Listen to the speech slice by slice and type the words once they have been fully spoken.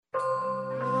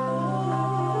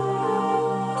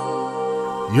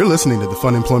You're listening to the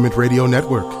Fun Employment Radio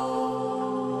Network. The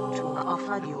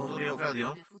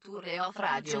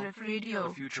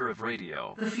future of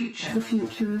radio. The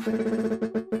future of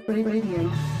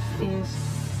radio is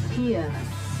here.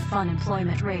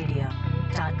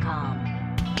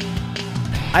 FunemploymentRadio.com.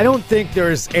 I don't think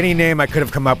there's any name I could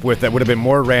have come up with that would have been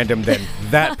more random than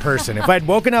that person. If I'd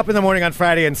woken up in the morning on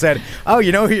Friday and said, oh,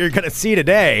 you know who you're going to see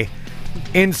today?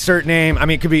 Insert name. I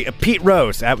mean, it could be Pete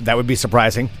Rose. That would be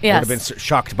surprising. Yes. I would have been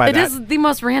shocked by that. It is the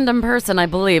most random person, I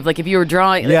believe. Like, if you were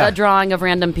drawing a drawing of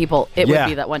random people, it would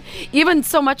be that one. Even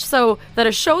so much so that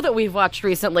a show that we've watched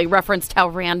recently referenced how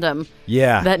random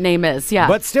that name is. Yeah.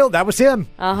 But still, that was him.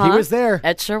 He was there.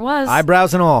 It sure was.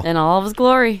 Eyebrows and all. In all of his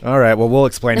glory. All right, well, we'll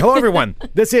explain. Hello, everyone.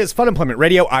 This is Fun Employment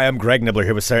Radio. I am Greg Nibbler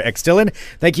here with Sarah X. Dillon.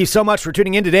 Thank you so much for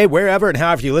tuning in today, wherever and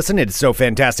however you listen. It is so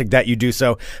fantastic that you do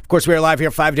so. Of course, we are live here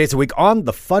 5 days a week on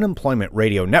the Fun Employment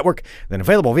Radio Network, then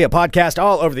available via podcast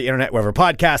all over the internet, wherever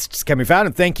podcasts can be found.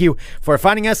 And thank you for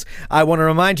finding us. I want to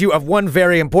remind you of one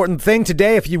very important thing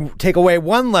today. If you take away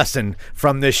one lesson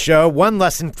from this show, one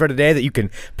lesson for today that you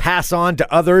can pass on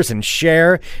to others and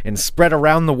share and spread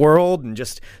around the world and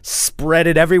just spread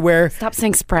it everywhere. Stop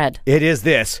saying spread. It is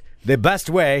this. The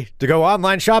best way to go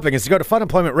online shopping is to go to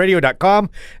funemploymentradio.com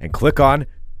and click on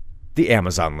the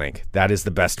Amazon link. That is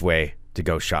the best way to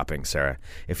go shopping, Sarah.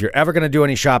 If you're ever going to do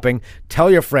any shopping,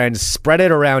 tell your friends, spread it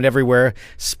around everywhere,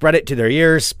 spread it to their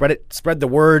ears, spread the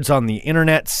words on the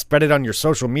internet, spread it on your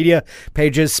social media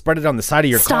pages, spread it on the side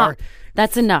of your car.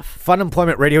 That's enough.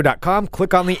 Funemploymentradio.com.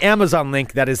 Click on the Amazon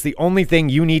link. That is the only thing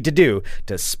you need to do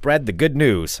to spread the good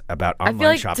news about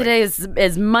online shopping. I feel like today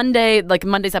is Monday. Like,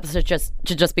 Monday's episode should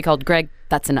just be called Greg,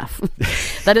 That's Enough.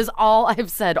 That is all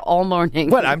I've said all morning.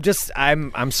 What? I'm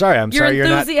sorry. You're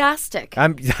enthusiastic.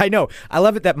 I know. I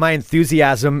love it that my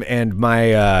enthusiasm and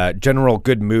my general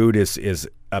good mood is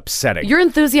upsetting. Your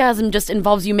enthusiasm just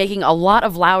involves you making a lot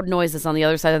of loud noises on the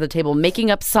other side of the table,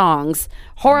 making up songs,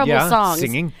 horrible songs,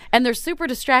 singing, and they're super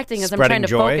distracting as spreading I'm trying to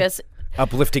joy, focus.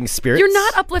 Uplifting spirits. You're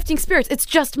not uplifting spirits. It's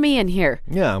just me in here.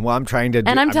 Yeah, well, I'm trying to.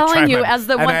 And I'm telling you,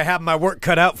 I have my work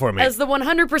cut out for me. As the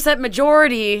 100%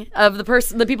 majority of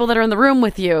the people that are in the room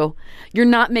with you, you're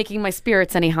not making my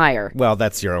spirits any higher. Well,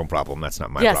 that's your own problem. That's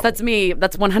not my problem. Yes, that's me.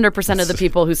 That's 100% of the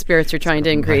people whose spirits you're trying to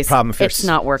increase. My problem, if it's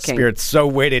not working. Spirits so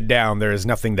weighted down, there is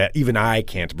nothing that even I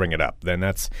can't bring it up. Then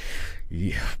that's.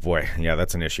 Yeah,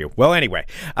 that's an issue. Well, anyway,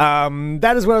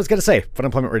 that is what I was going to say.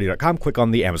 Funemploymentradio.com. Click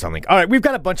on the Amazon link. All right, we've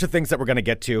got a bunch of things that we're going to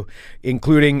get to,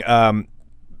 including I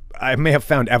may have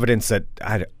found evidence that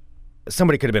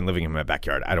somebody could have been living in my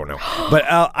backyard. I don't know. But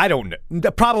I don't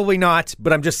know. Probably not,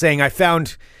 but I'm just saying I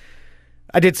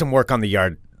did some work on the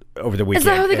yard over the weekend. Is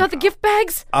that how they got the gift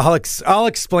bags? I'll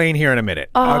explain here in a minute.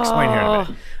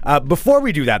 Before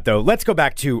we do that, though, let's go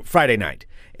back to Friday night.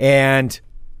 And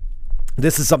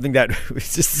this is something that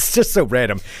it's just so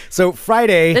random. So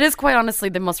Friday... It is quite honestly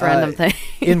the most random thing.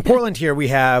 In Portland here, we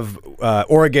have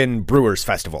Oregon Brewers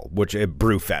Festival, which is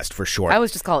Brew Fest for short. I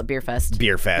always just call it Beer Fest.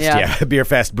 Beer Fest, yeah. Beer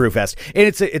Fest, Brew Fest. And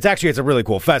it's a really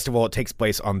cool festival. It takes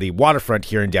place on the waterfront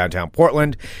here in downtown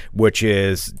Portland, which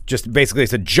is just basically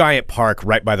it's a giant park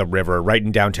right by the river, right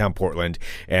in downtown Portland.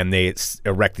 And they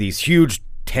erect these huge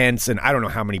tents, and I don't know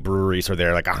how many breweries are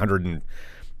there, like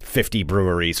 150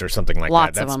 breweries or something like that.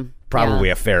 Lots of them. Probably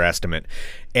a fair estimate.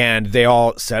 And they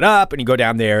all set up, and you go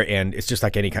down there, and it's just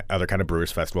like any other kind of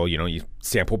Brewers Festival. You know, you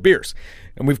sample beers.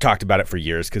 And we've talked about it for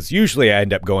years, because usually I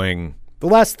end up going, the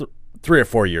last 3 or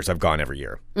 4 years, I've gone every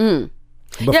year. Mm.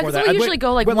 Because we usually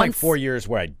go like once. Like 4 years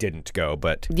where I didn't go,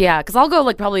 but... Yeah, because I'll go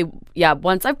like probably,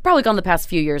 once. I've probably gone the past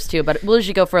few years too, but we'll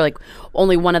usually go for like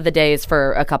only one of the days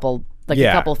for a couple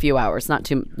few hours, not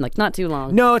too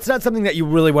long. No, it's not something that you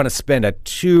really want to spend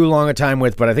too long a time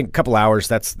with, but I think a couple hours,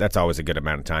 that's always a good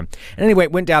amount of time. And anyway,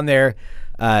 went down there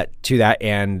to that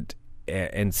and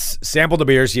sampled the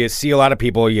beers. You see a lot of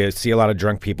people, you see a lot of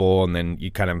drunk people, and then you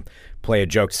kind of play a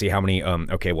joke to see how many,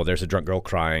 there's a drunk girl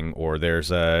crying, or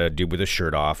there's a dude with a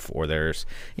shirt off, or there's,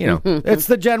 it's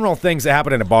the general things that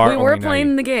happen in a bar. We were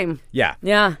playing the game. Yeah.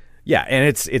 Yeah. Yeah, and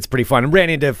it's pretty fun. Ran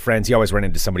into friends. You always run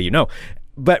into somebody you know.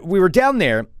 But we were down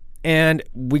there, and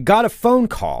we got a phone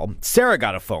call. Sarah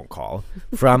got a phone call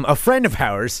from a friend of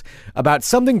ours about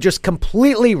something just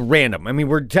completely random. I mean,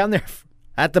 we're down there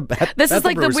this is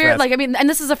like the weird, Fest. and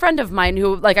this is a friend of mine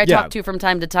who, I talk to from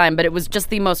time to time, but it was just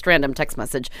the most random text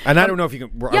message. And I don't know if you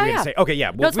can, we're going to say, okay,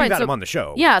 yeah, well, we've got him on the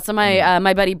show. Yeah, so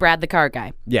my buddy Brad the car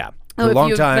guy. Yeah. If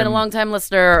you've been a long-time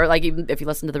listener, or like even if you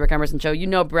listen to the Rick Emerson show, you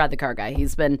know Brad the car guy.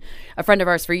 He's been a friend of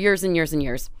ours for years and years and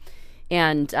years.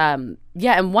 And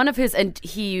and one of his, and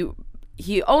he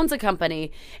owns a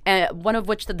company, and one of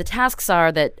which the tasks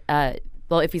are that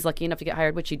well, if he's lucky enough to get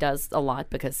hired, which he does a lot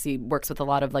because he works with a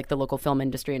lot of like the local film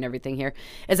industry and everything here,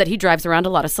 is that he drives around a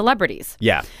lot of celebrities.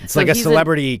 Yeah, it's like a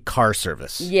celebrity car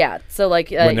service. Yeah, so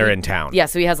like when they're in town. Yeah,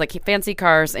 so he has like fancy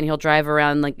cars, and he'll drive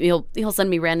around. Like he'll send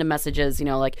me random messages,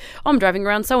 like, oh, I'm driving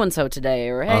around so and so today,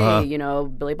 or hey,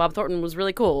 Billy Bob Thornton was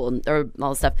really cool, or all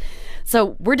this stuff.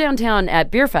 So we're downtown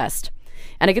at Beer Fest.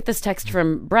 And I get this text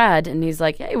from Brad, and he's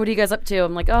like, hey, what are you guys up to?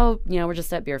 I'm like, oh, we're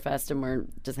just at Beer Fest, and we're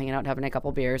just hanging out, having a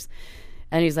couple beers.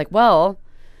 And he's like, well,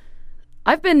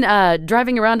 I've been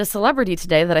driving around a celebrity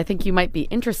today that I think you might be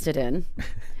interested in.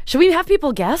 Should we have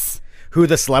people guess? Who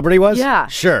the celebrity was? Yeah.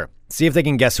 Sure. See if they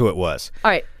can guess who it was.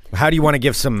 All right. How do you want to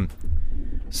give some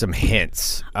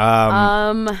hints?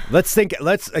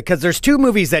 Because there's two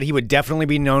movies that he would definitely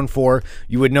be known for.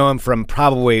 You would know him from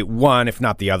probably one, if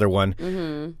not the other one.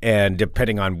 Mm-hmm. And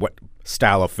depending on what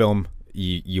style of film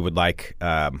you would like.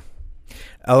 Let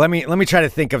me try to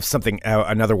think of something,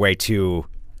 another way to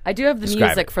I do have the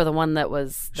music for the one that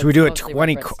was... Should we do it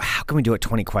 20... How can we do it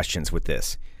 20 questions with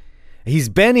this? He's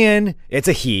been in... It's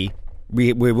a he.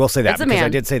 We will say that because I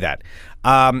did say that.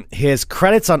 His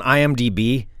credits on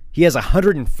IMDb... He has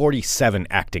 147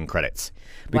 acting credits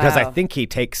because I think he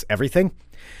takes everything.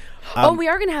 We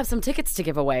are going to have some tickets to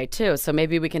give away too, so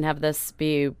maybe we can have this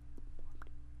be...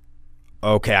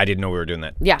 Okay, I didn't know we were doing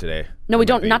that today. No, we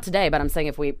don't. Not today, but I'm saying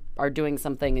if we are doing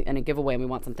something in a giveaway and we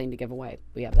want something to give away,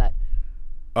 we have that.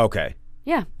 Okay.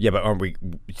 Yeah. Yeah, but aren't we...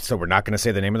 So we're not going to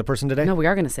say the name of the person today? No, we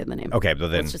are going to say the name. Okay, but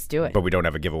then... Let's just do it. But we don't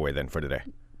have a giveaway then for today.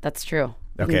 That's true.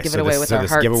 Okay, give it away with our this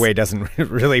hearts. giveaway doesn't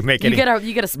really make any sense.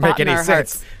 You get a spot in our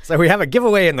hearts. So we have a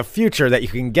giveaway in the future that you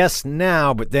can guess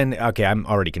now, but then, okay, I'm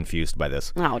already confused by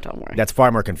this. Oh, don't worry. That's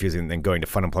far more confusing than going to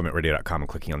funemploymentradio.com and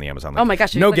clicking on the Amazon link. Oh my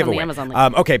gosh, no click giveaway. On the Amazon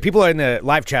link. Okay, people in the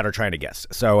live chat are trying to guess.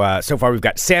 So far we've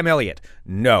got Sam Elliott.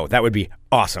 No, that would be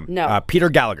awesome. No. Peter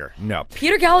Gallagher. No.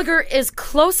 Peter Gallagher is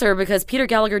closer because Peter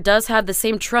Gallagher does have the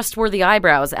same trustworthy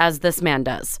eyebrows as this man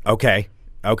does. Okay.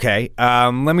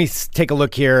 Let me take a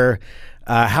look here.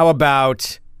 How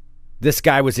about this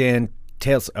guy was in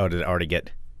Tales... Oh, did it already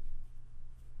get...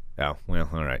 Oh, well,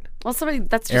 all right. Well,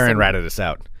 that's just... Aaron ratted us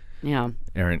out. Yeah.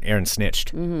 Aaron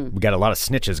snitched. Mm-hmm. We got a lot of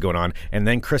snitches going on, and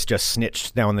then Chris just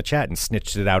snitched now in the chat and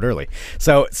snitched it out early.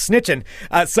 So, snitching.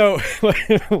 So,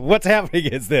 what's happening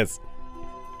is this.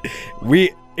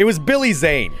 It was Billy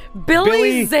Zane.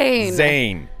 Billy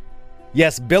Zane.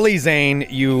 Yes, Billy Zane.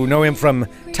 You know him from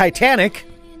Titanic.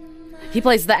 He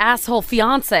plays the asshole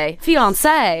fiance.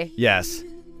 Yes.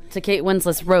 To Kate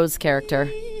Winslet's Rose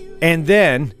character. And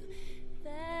then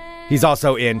he's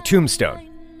also in Tombstone.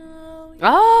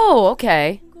 Oh,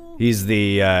 okay. He's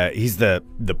the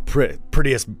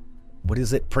prettiest, what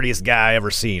is it? Prettiest guy I ever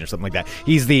seen or something like that.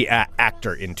 He's the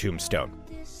actor in Tombstone.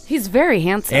 He's very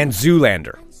handsome. And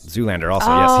Zoolander also,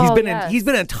 yes. He's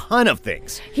been in a ton of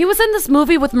things. He was in this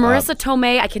movie with Marissa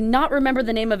Tomei. I cannot remember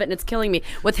the name of it, and it's killing me.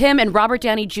 With him and Robert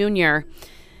Downey Jr.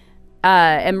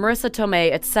 And Marissa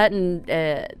Tomei. It's set in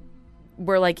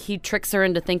where like he tricks her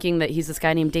into thinking that he's this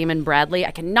guy named Damon Bradley.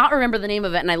 I cannot remember the name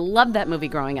of it, and I loved that movie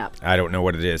growing up. I don't know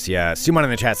what it is. Yeah, Suman in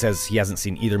the chat says he hasn't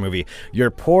seen either movie.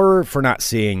 You're poor for not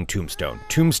seeing Tombstone.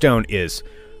 Tombstone's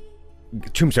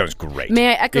great. May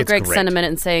I echo Greg's sentiment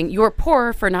in saying you're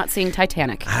poor for not seeing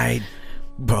Titanic? I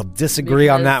disagree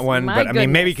on that one, but I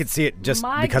mean, maybe you could see it just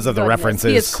because of the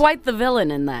references. He is quite the villain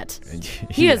in that.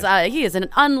 He is an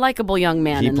unlikable young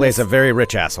man. He plays a very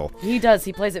rich asshole. He does.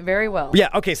 He plays it very well. Yeah.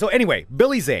 Okay. So anyway,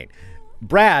 Billy Zane.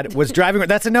 Brad was driving.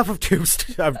 That's enough of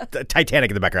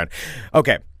Titanic in the background.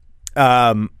 Okay.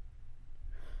 So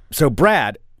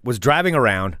Brad was driving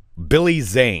around Billy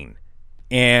Zane.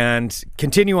 And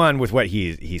continue on with what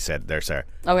he said there, sir.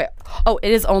 Okay. Oh,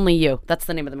 It Is Only You. That's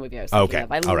the name of the movie I was thinking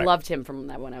of. I loved loved him from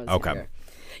that when I was younger.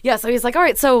 Yeah, so he's like, all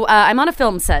right, so I'm on a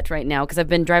film set right now because I've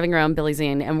been driving around Billy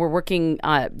Zane, and we're working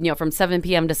from 7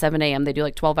 p.m. to 7 a.m. They do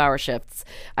like 12-hour shifts,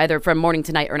 either from morning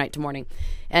to night or night to morning.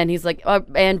 And he's like,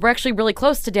 and we're actually really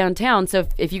close to downtown, so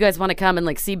if you guys want to come and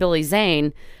like see Billy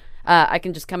Zane, I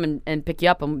can just come and pick you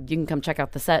up, and you can come check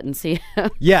out the set and see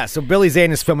him. Yeah, so Billy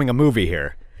Zane is filming a movie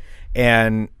here.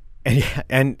 And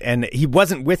he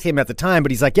wasn't with him at the time,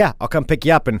 but he's like, yeah, I'll come pick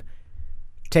you up and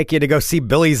take you to go see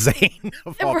Billy Zane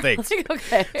of all things. Like,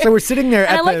 okay. So we're sitting there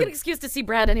and I like an excuse to see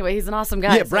Brad anyway. He's an awesome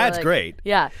guy. Yeah, Brad's great.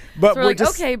 Yeah. But so we're like,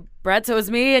 okay, Brad, so it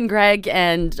was me and Greg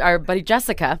and our buddy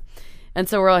Jessica. And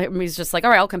so he's just like, all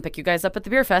right, I'll come pick you guys up at the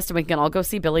beer fest and we can all go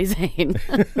see Billy Zane.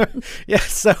 Yeah,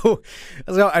 so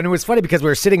and it was funny because we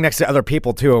were sitting next to other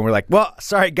people too, and we're like, well,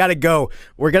 sorry, gotta go.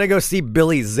 We're gonna go see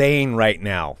Billy Zane right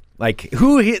now. Like,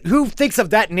 who thinks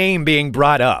of that name being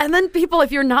brought up? And then people,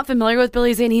 if you're not familiar with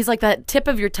Billy Zane, he's like that tip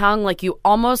of your tongue, like you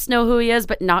almost know who he is,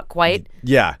 but not quite.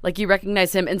 Yeah. Like you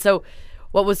recognize him. And so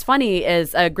what was funny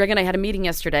is Greg and I had a meeting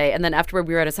yesterday, and then afterward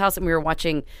we were at his house and we were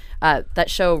watching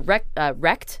that show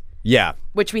Wrecked. Yeah.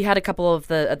 Which we had a couple of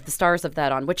the stars of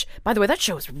that on, which, by the way, that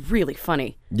show is really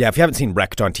funny. Yeah, if you haven't seen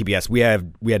Wrecked on TBS, we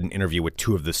had an interview with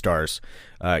 2 of the stars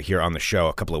here on the show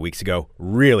a couple of weeks ago.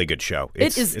 Really good show.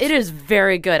 It is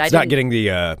very good. It's not getting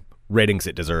the ratings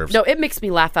it deserves. No, it makes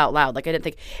me laugh out loud. Like, I didn't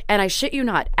think. And I shit you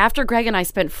not, after Greg and I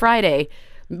spent Friday,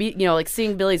 like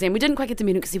seeing Billy Zane, we didn't quite get to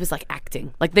meet him because he was like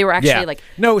acting. Like they were actually like.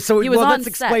 No, so he was on let's set.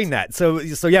 explain that. So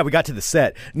yeah, we got to the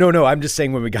set. No, I'm just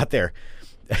saying when we got there.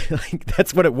 Like,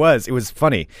 that's what it was. It was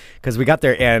funny because we got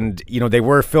there and, they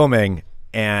were filming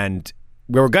and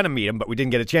we were going to meet him, but we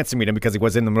didn't get a chance to meet him because he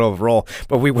was in the middle of a role.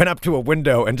 But we went up to a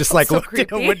window and just looked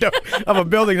creepy. in a window of a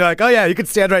building. They're like, oh, yeah, you can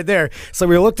stand right there. So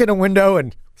we looked in a window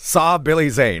and saw Billy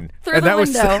Zane. Through the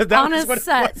window on a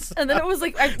set. And then it was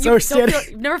like,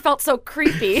 you've never felt so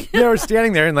creepy. We're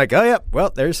standing there and like, oh, yeah,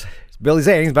 well, there's Billy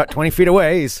Zane. He's about 20 feet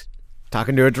away. He's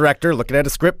talking to a director, looking at a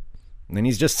script. And then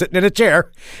he's just sitting in a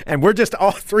chair, and we're just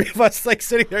all 3 of us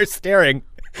sitting there staring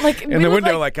in the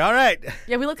window, all right.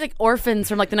 Yeah, we look like orphans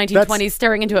from the 1920s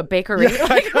staring into a bakery.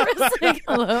 Yeah, we're just like,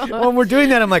 hello. When we're doing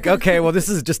that, I'm like, okay, well, this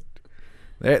is just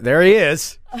there he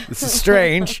is. This is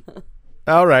strange.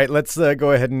 All right, let's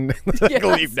go ahead and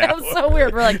leave now. That was so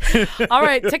weird. We're like, all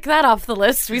right, tick that off the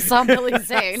list. We saw Billy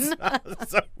Zane.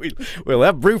 So we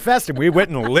left Brewfest, and we went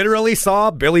and literally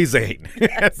saw Billy Zane.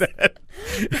 Yes.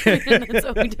 And that's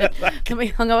what we did. Then we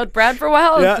hung out with Brad for a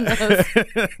while. Yeah.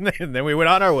 And then we went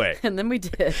on our way. And then we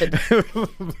did.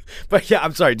 But yeah,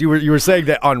 I'm sorry. You were saying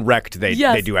that on Wrecked, they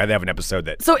have an episode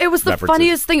that. So it was the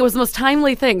funniest thing. It was the most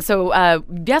timely thing. So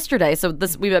yesterday,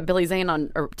 we met Billy Zane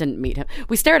didn't meet him.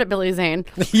 We stared at Billy Zane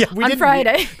on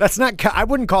Friday. That's not. I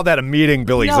wouldn't call that a meeting,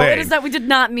 Billy Zane. No, it is that we did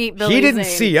not meet Billy Zane. He didn't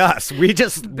see us. We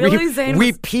just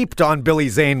we peeped on Billy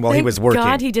Zane while he was working.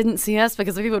 God, he didn't see us,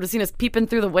 because if he would have seen us peeping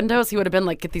through the windows, he would have been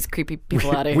like, get these creepy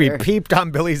people out of here. We peeped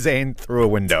on Billy Zane through a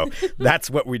window. That's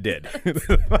what we did.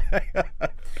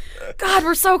 God,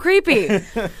 we're so creepy.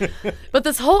 But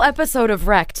this whole episode of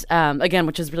Wrecked, again,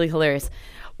 which is really hilarious,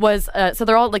 was so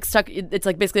they're all stuck. It's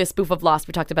basically a spoof of Lost.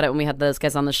 We talked about it when we had those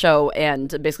guys on the show, and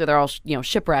basically they're all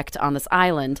shipwrecked on this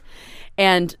island,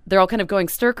 and they're all kind of going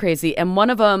stir crazy. And one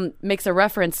of them makes a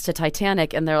reference to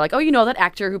Titanic, and they're like, "Oh, that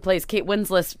actor who plays Kate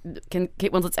Winslet's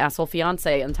asshole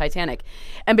fiance in Titanic,"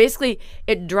 and basically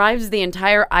it drives the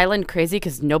entire island crazy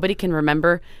because nobody can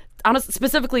remember.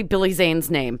 Specifically Billy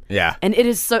Zane's name. Yeah. And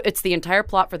it's the entire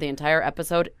plot for the entire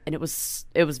episode, and it was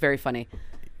very funny.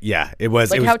 Yeah, it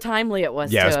was. How timely it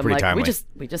was. Yeah, too. it was pretty timely.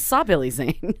 We just saw Billy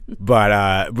Zane. But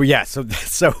yeah,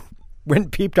 so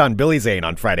went peeped on Billy Zane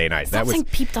on Friday night. Stop saying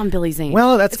peeped on Billy Zane.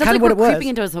 Well, that's kind of what it was. Creeping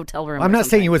into his hotel room. I'm not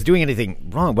saying he was doing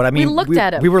anything wrong, but I mean, we looked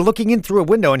at him. We were looking in through a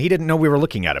window, and he didn't know we were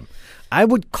looking at him. I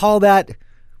would call that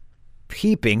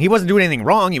peeping. He wasn't doing anything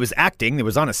wrong. He was acting. He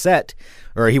was on a set,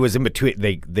 or he was in between.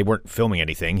 They weren't filming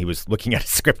anything. He was looking at a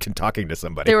script and talking to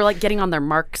somebody. They were getting on their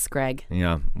marks, Greg.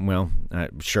 Yeah. Well,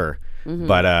 sure. Mm-hmm.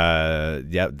 But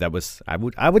yeah, that was. I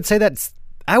would say that's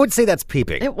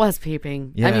peeping. It was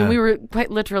peeping. Yeah. I mean, we were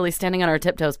quite literally standing on our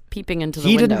tiptoes, peeping into the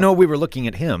window. He didn't know we were looking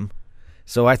at him.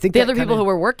 So I think the other people who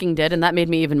were working did, and that made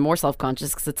me even more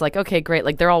self-conscious, because it's like, okay,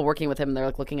 great, they're all working with him, and they're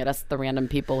looking at us, the random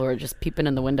people who are just peeping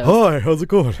in the windows. Hi, how's it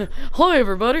going? Hi,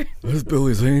 everybody. Is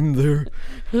Billy Zane there?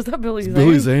 Is that Billy Zane?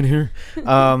 Billy Zane here?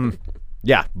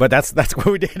 Yeah, but that's what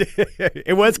we did.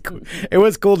 It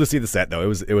was cool to see the set, though.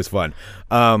 It was fun.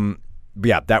 But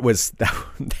yeah, that was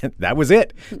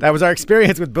it. That was our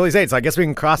experience with Billy Zane. So I guess we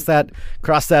can cross that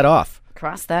off.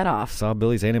 Cross that off. Saw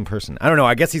Billy Zane in person. I don't know.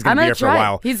 I guess he's going to be here for a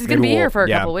while. He's going to be here for a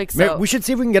couple weeks. So. We should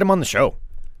see if we can get him on the show.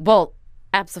 Well,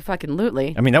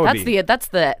 abso-fucking-lutely. I mean, that's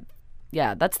the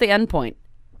end point.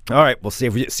 All right, we'll see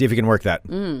if we can work that.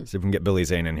 See if we can get Billy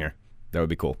Zane in here. That would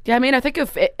be cool. Yeah, I mean, I think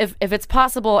if it's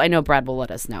possible, I know Brad will let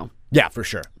us know. Yeah, for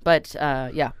sure. But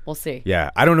yeah, we'll see.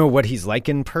 Yeah, I don't know what he's like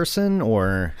in person,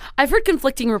 or I've heard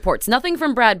conflicting reports. Nothing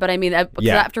from Brad, but I mean,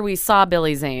 after we saw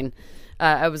Billy Zane.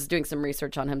 I was doing some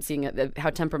research on him, seeing how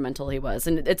temperamental he was.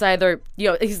 And it's either,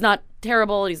 he's not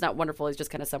terrible, he's not wonderful, he's just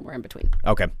kind of somewhere in between.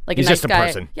 Okay. He's just nice a guy.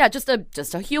 person. Yeah, just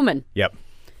a human. Yep.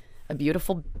 A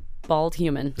beautiful, bald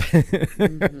human.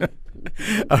 Mm-hmm.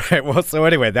 All right, well, so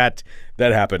anyway, that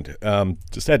happened.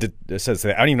 Just had to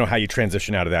say, I don't even know how you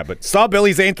transition out of that, but saw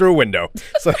Billy Zane through a window.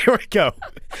 So there we go.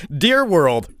 Dear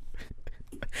world.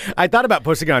 I thought about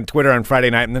posting it on Twitter on Friday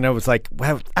night, and then I was like,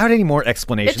 wow, without any more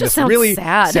explanation. It just this really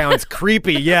sad. Sounds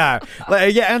creepy. Yeah.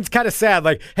 Yeah, and it's kind of sad.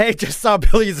 Hey, just saw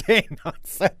Billy Zane on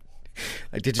set.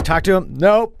 Like, did you talk to him?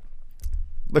 Nope.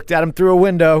 Looked at him through a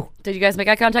window. Did you guys make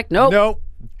eye contact? Nope. Nope.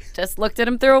 Just looked at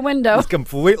him through a window. He's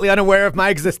completely unaware of my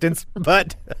existence,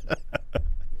 but...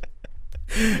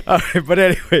 All right, but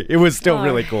anyway, it was still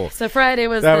really cool. So Friday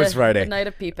was Friday. The night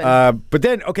of peeping. But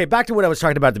then, okay, back to what I was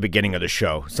talking about at the beginning of the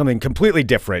show. Something completely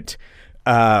different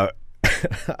having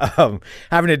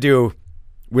to do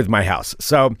with my house.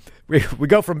 So we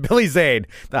go from Billy Zane,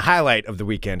 the highlight of the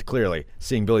weekend, clearly,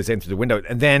 seeing Billy Zane through the window,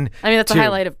 and then that's the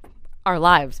highlight of our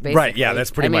lives, basically. Right, yeah, that's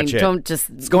pretty much it. Don't just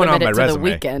it's going on my to resume.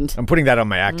 The weekend. I'm putting that on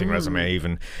my acting resume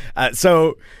even.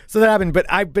 So that happened, but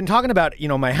I've been talking about,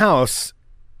 my house,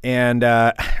 and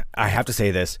I have to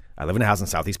say this. I live in a house in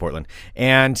Southeast Portland,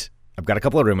 and I've got a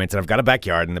couple of roommates, and I've got a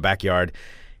backyard, and the backyard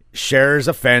shares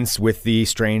a fence with the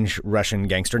strange Russian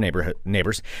gangster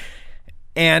neighbors.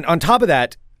 And on top of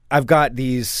that, I've got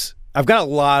a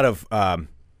lot of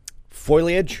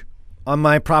foliage on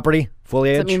my property.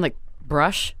 Foliage. Does that mean like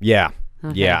brush? Yeah.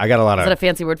 Okay. Yeah, I got a lot of... Is that a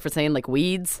fancy word for saying like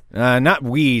weeds? Not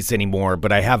weeds anymore,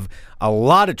 but I have a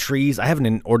lot of trees. I have an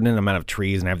inordinate amount of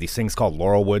trees, and I have these things called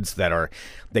laurel woods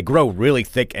they grow really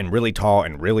thick and really tall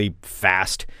and really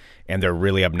fast, and they're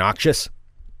really obnoxious.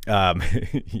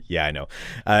 Yeah, I know.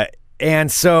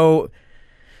 And so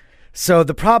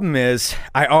the problem is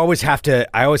I always have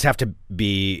to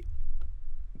be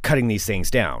cutting these things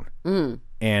down. And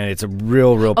it's a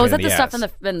real pain in the ass. Oh, is that the stuff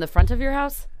in the front of your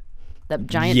house? That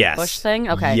giant bush thing?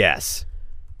 Okay. Yes.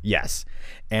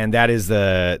 And that is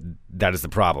the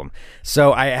problem.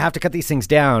 So I have to cut these things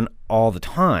down all the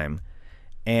time.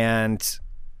 And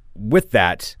with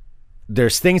that,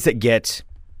 there's things that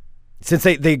since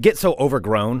they get so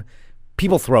overgrown,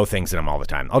 people throw things in them all the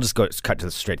time. I'll just cut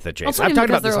straight to the chase. Also, I've talked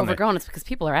about they're this overgrown. It's because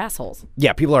people are assholes.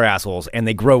 Yeah, people are assholes, and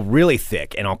they grow really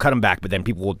thick, and I'll cut them back, but then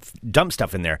people will dump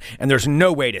stuff in there, and there's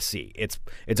no way to see. It's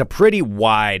a pretty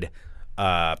wide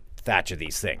thatch of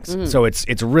these things. So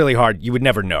it's really hard. You would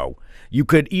never know. You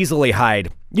could easily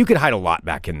hide. You could hide a lot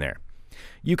back in there.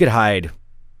 You could hide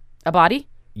a body?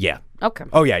 Yeah. Okay.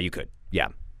 Oh yeah, you could. Yeah.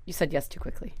 You said yes too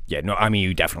quickly. Yeah, no, I mean,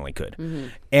 you definitely could.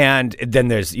 And then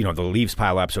there's, the leaves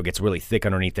pile up, so it gets really thick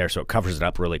underneath there, so it covers it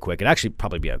up really quick. It'd actually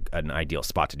probably be an ideal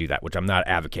spot to do that, which I'm not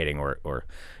advocating or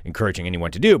encouraging anyone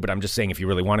to do, but I'm just saying if you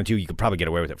really wanted to, you could probably get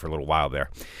away with it for a little while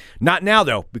there. Not now,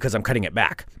 though, because I'm cutting it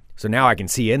back. So now I can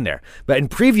see in there. But in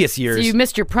previous years... So you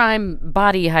missed your prime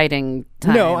body hiding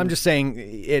time. No, I'm just saying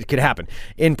it could happen.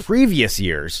 In previous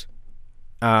years,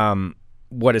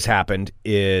 what has happened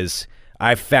is...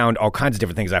 I've found all kinds of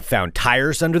different things. I've found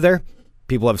tires under there.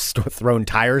 People have thrown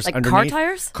tires underneath. Car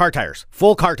tires? Car tires.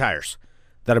 Full car tires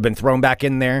that have been thrown back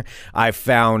in there. I've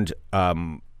found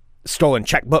stolen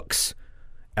checkbooks.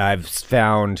 I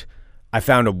found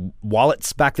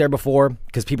wallets back there before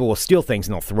because people will steal things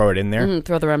and they'll throw it in there.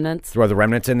 Throw the remnants. Throw the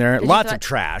remnants in there. Lots of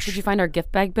trash. Did you find our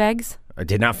gift bag bags? I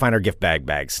did not find our gift bag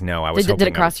bags. No, I was hoping. Did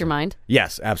it cross your mind?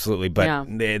 Yes, absolutely. But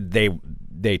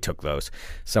they took those.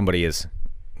 Somebody is...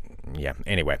 Yeah,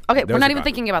 anyway. Okay, we're not even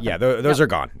thinking about them. Yeah, those are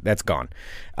gone. That's gone.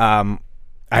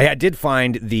 I did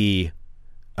find the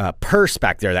purse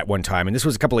back there that one time, and this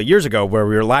was a couple of years ago where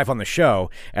we were live on the show,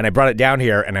 and I brought it down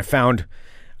here, and I found,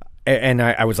 and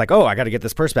I was like, oh, I got to get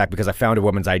this purse back because I found a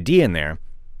woman's ID in there.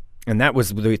 And that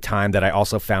was the time that I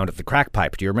also found the crack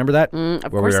pipe. Do you remember that?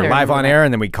 Of where course we were live on air,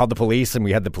 and then we called the police, and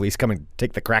we had the police come and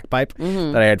take the crack pipe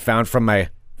that I had found from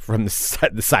the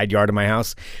side yard of my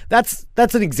house. That's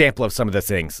an example of some of the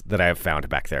things that I have found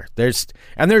back there. There's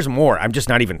more. I'm just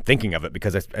not even thinking of it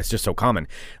because it's just so common.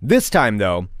 This time,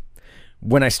 though,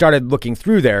 when I started looking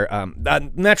through there,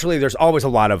 naturally there's always a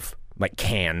lot of like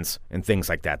cans and things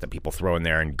like that people throw in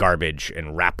there, and garbage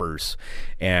and wrappers.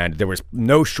 And there was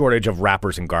no shortage of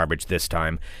wrappers and garbage this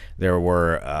time. There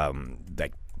were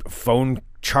like phone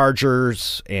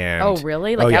chargers and... Oh,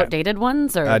 really? Like outdated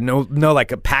ones? Or no,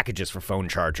 like packages for phone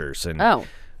chargers. And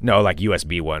no, like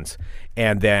USB ones.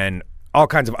 And then all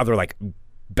kinds of other like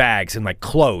bags and like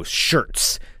clothes,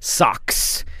 shirts,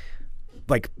 socks,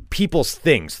 like people's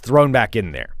things thrown back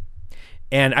in there.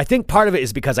 And I think part of it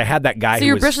is because I had that guy So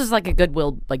your brush is like a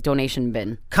Goodwill like donation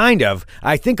bin. Kind of.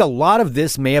 I think a lot of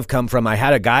this may have come from I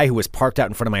had a guy who was parked out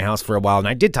in front of my house for a while, and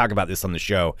I did talk about this on the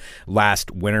show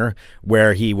last winter,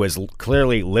 where he was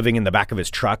clearly living in the back of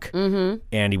his truck,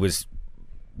 and he was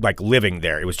like living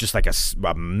there. It was just like a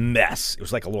mess. It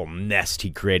was like a little nest he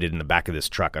created in the back of this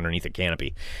truck underneath a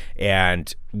canopy.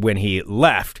 And when he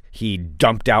left, he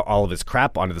dumped out all of his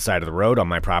crap onto the side of the road on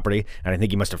my property, and I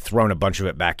think he must have thrown a bunch of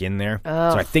it back in there.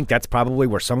 So I think that's probably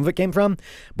where some of it came from.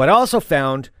 But I also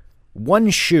found one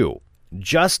shoe,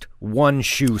 just one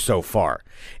shoe so far.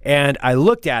 And I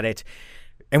looked at it,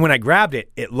 and when I grabbed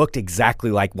it, it looked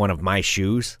exactly like one of my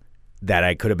shoes. that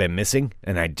I could have been missing,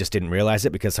 and I just didn't realize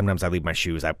it because sometimes I leave my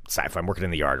shoes outside. If I'm working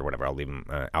in the yard or whatever, I'll leave them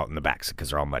out in the back because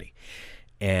they're all muddy.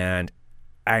 And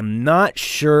I'm not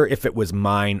sure if it was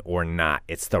mine or not.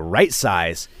 It's the right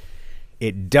size.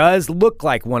 It does look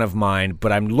like one of mine,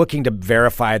 but I'm looking to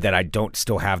verify that I don't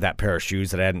still have that pair of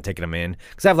shoes, that I hadn't taken them in.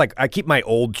 Because I keep my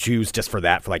old shoes just for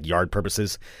that, for like yard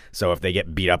purposes. So if they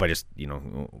get beat up, I just,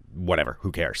 whatever,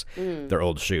 who cares? They're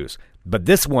old shoes. But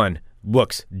this one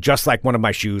looks just like one of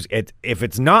my shoes. If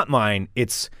it's not mine,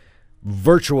 it's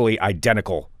virtually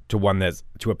identical to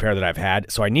a pair that I've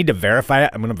had. So I need to verify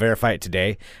it. I'm going to verify it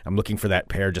today. I'm looking for that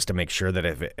pair just to make sure that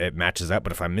if it matches up.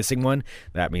 But if I'm missing one,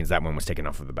 that means that one was taken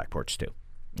off of the back porch too.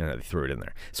 And they threw it in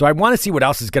there. So I want to see what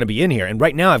else is going to be in here. And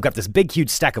right now I've got this big, huge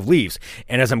stack of leaves.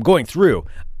 And as I'm going through,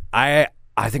 I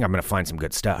think I'm going to find some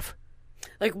good stuff.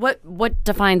 Like what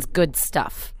defines good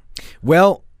stuff?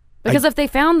 Well, because if they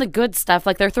found the good stuff,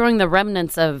 like they're throwing the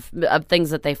remnants of things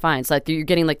that they find. So like you're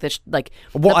getting like the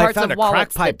well, the parts I found of a crack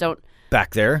wallets pipe that don't.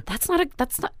 Back there. That's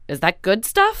not. Is that good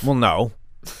stuff? Well, no.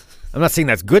 I'm not saying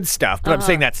that's good stuff, but I'm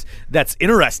saying that's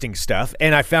interesting stuff.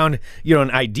 And I found, an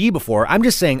ID before. I'm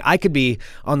just saying I could be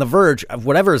on the verge of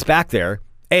whatever is back there.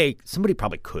 Somebody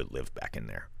probably could live back in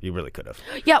there. You really could have.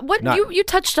 Yeah, you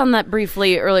touched on that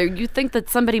briefly earlier. You think that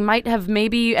somebody might have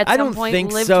maybe at some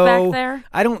point lived back there?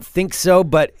 I don't think so,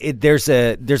 but there's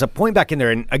a point back in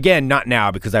there. And again, not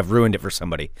now because I've ruined it for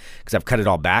somebody because I've cut it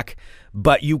all back.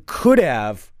 But you could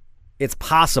have. It's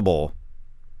possible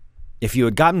if you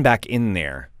had gotten back in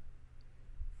there.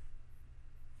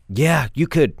 Yeah, you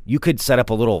could set up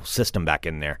a little system back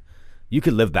in there. You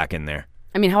could live back in there.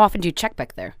 I mean, how often do you check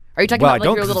back there? Are you talking about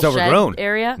like your little shed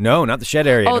area? No, not the shed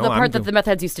area. Oh, the part that the meth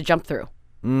heads used to jump through.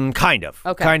 Kind of.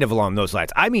 Okay. Kind of along those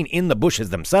lines. I mean, in the bushes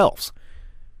themselves.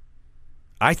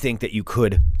 I think that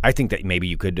maybe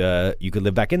you could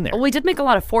live back in there. Well, we did make a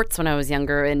lot of forts when I was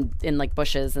younger in like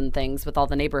bushes and things with all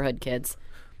the neighborhood kids.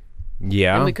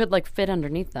 Yeah. And we could like fit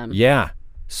underneath them. Yeah.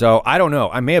 So I don't know.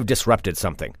 I may have disrupted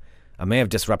something. I may have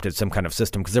disrupted some kind of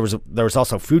system because there was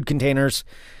also food containers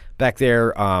back there.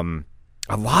 A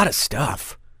lot of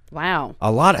stuff. Wow.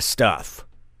 A lot of stuff.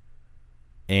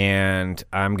 And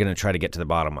I'm going to try to get to the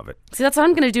bottom of it. See, that's what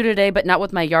I'm going to do today, but not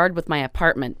with my yard, with my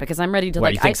apartment, because I'm ready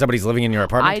to you think somebody's living in your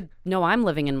apartment? No, I'm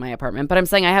living in my apartment, but I'm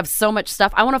saying I have so much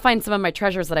stuff. I want to find some of my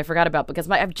treasures that I forgot about because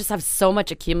I just have so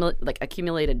much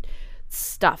accumulated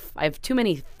stuff. I have too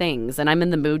many things, and I'm in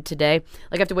the mood today.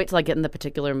 Like, I have to wait till I get in the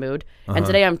particular mood. And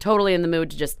today I'm totally in the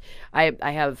mood to just, I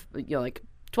have,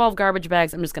 12 garbage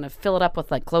bags. I'm just going to fill it up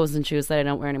with, clothes and shoes that I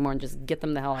don't wear anymore and just get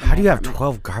them the hell out of How do you apartment. have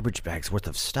 12 garbage bags worth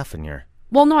of stuff in your...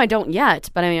 Well, no, I don't yet,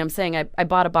 but I mean, I'm saying I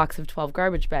bought a box of 12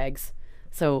 garbage bags,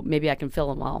 so maybe I can fill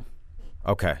them all.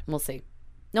 Okay. We'll see.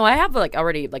 No, I have,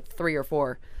 already, 3 or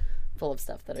 4 full of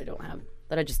stuff that I don't have,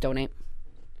 that I just donate.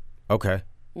 Okay.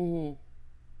 Mm-hmm.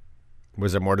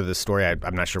 Was there more to this story?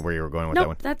 I'm not sure where you were going with that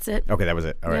one. That's it. Okay, that was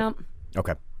it. All right. Yeah.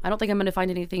 Okay. I don't think I'm going to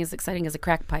find anything as exciting as a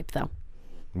crack pipe, though.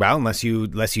 Well, unless you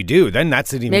do, then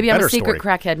that's an even Maybe I'm better a secret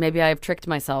story. crackhead. Maybe I've tricked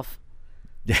myself.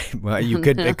 Well,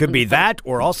 it could be that,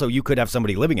 or also you could have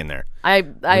somebody living in there.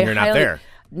 When you're not there.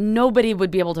 Nobody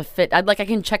would be able to fit. I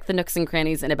can check the nooks and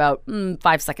crannies in about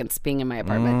 5 seconds being in my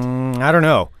apartment. I don't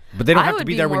know, but they don't have to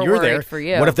be there when you're there. For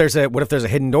you. What if there's a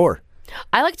hidden door?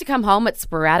 I like to come home at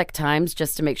sporadic times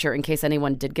just to make sure, in case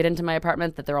anyone did get into my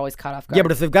apartment, that they're always caught off guard. Yeah,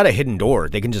 but if they've got a hidden door,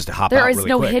 they can just hop out really quick.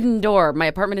 There is no hidden door. My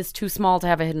apartment is too small to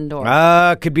have a hidden door.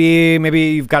 Could be maybe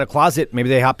you've got a closet. Maybe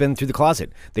they hop in through the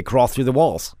closet. They crawl through the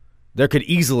walls. That could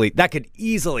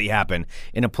easily happen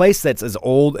in a place that's as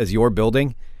old as your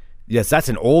building. Yes, that's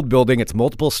an old building. It's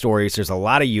multiple stories. There's a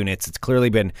lot of units. It's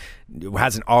clearly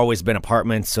hasn't always been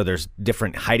apartments, so there's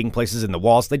different hiding places in the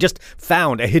walls. They just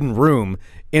found a hidden room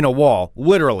in a wall,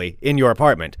 literally, in your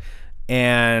apartment.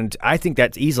 And I think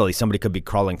that's easily somebody could be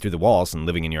crawling through the walls and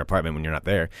living in your apartment when you're not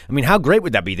there. I mean, how great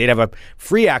would that be? They'd have a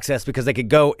free access because they could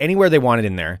go anywhere they wanted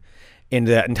in there. In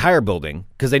the entire building,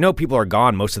 because they know people are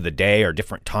gone most of the day or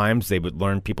different times. They would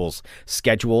learn people's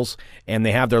schedules, and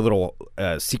they have their little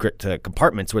secret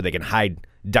compartments where they can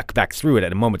duck back through it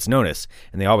at a moment's notice,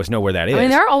 and they always know where that is. I mean,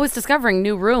 they're always discovering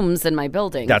new rooms in my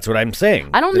building. That's what I'm saying.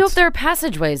 I don't know if there are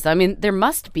passageways. I mean, there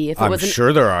must be. I'm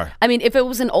sure there are. I mean, if it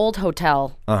was an old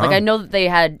hotel, I know that they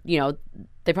had,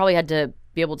 they probably had to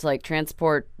be able to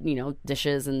transport,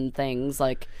 dishes and things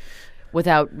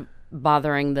without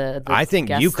bothering the I think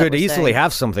you could easily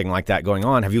have something like that going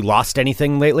on. Have you lost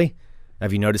anything lately?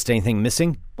 Have you noticed anything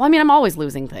missing? Well, I mean, I'm always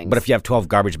losing things. But if you have 12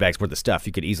 garbage bags worth of stuff,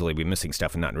 you could easily be missing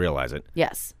stuff and not realize it.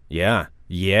 Yes.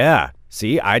 Yeah.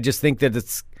 See, I just think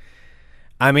that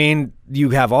I mean, you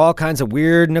have all kinds of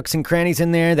weird nooks and crannies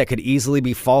in there that could easily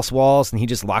be false walls, and he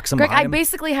just locks them Greg, behind I him.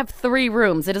 basically have 3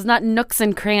 rooms. It is not nooks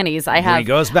and crannies. I have he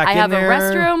goes back I in have there. a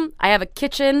restroom, I have a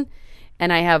kitchen,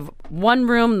 and I have one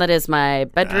room that is my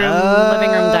bedroom, living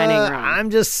room, dining room. I'm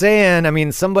just saying, I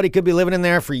mean, somebody could be living in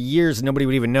there for years and nobody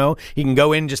would even know. He can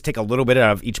go in, just take a little bit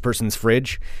out of each person's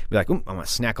fridge, be like, I'm going to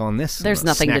snack on this. There's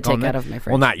nothing to take out of my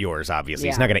fridge. Well, not yours, obviously.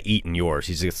 He's Yeah. not going to eat in yours.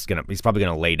 He's probably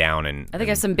going to lay down and I think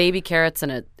I have some baby carrots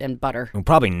and butter. he'll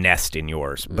probably nest in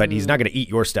yours, but he's not going to eat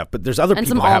your stuff. But there's other And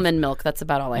people some who have- almond milk. That's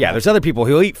about all I Yeah, have. there's other people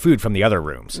who'll eat food from the other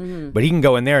rooms, but he can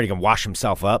go in there and he can wash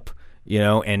himself up,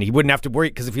 and he wouldn't have to worry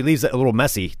because if he leaves it a little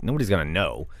messy, nobody's going to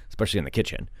know, especially in the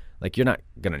kitchen. Like, you're not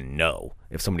going to know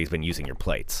if somebody's been using your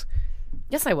plates.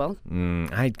 Yes, I will.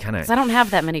 I kind of... Because I don't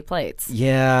have that many plates.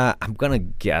 Yeah, I'm going to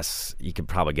guess you could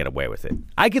probably get away with it.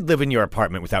 I could live in your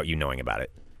apartment without you knowing about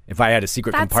it. If I had a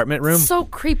secret compartment room. So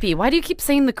creepy. Why do you keep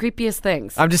saying the creepiest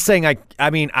things? I'm just saying, I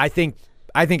think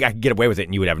I could get away with it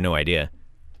and you would have no idea.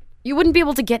 You wouldn't be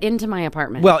able to get into my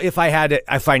apartment. Well, if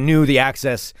I knew the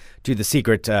access to the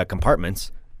secret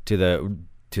compartments, to the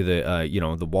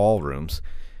the wall rooms,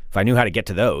 if I knew how to get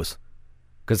to those,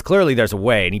 because clearly there's a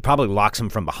way, and he probably locks them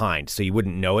from behind, so you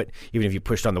wouldn't know it. Even if you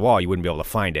pushed on the wall, you wouldn't be able to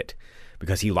find it,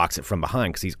 because he locks it from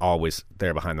behind, because he's always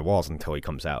there behind the walls until he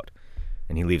comes out,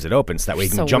 and he leaves it open, so that way he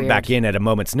can So jump weird. back in at a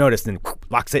moment's notice, and then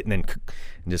locks it, and then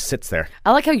just sits there.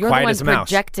 I like how you're quiet the one as a mouse.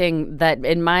 projecting that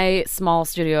in my small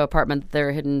studio apartment there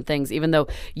are hidden things, even though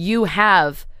you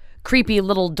have creepy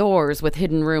little doors with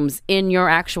hidden rooms in your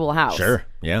actual house. Sure,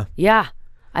 yeah. Yeah.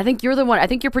 I think you're the one. I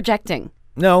think you're projecting.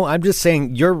 No, I'm just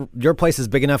saying your place is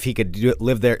big enough he could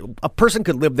live there. A person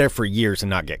could live there for years and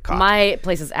not get caught. My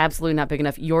place is absolutely not big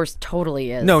enough. Yours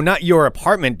totally is. No, not your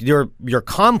apartment, your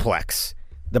complex,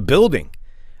 the building.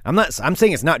 I'm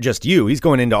saying it's not just you. He's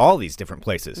going into all these different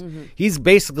places. Mm-hmm.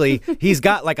 He's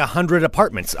got like 100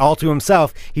 apartments all to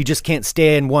himself. He just can't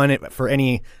stay in one for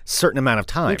any certain amount of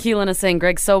time. Keelan is saying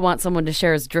Greg so wants someone to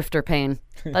share his drifter pain.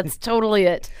 That's totally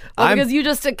it. Well, because you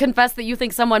just confessed that you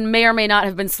think someone may or may not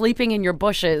have been sleeping in your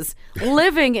bushes,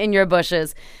 living in your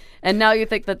bushes, and now you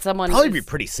think that someone Probably be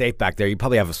pretty safe back there. You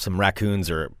probably have some raccoons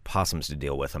or possums to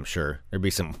deal with, I'm sure. There'd be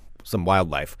some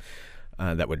wildlife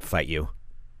that would fight you.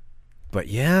 But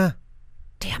yeah,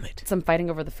 damn it. some fighting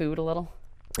over the food a little.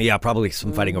 Yeah, probably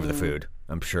some fighting over the food,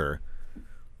 I'm sure.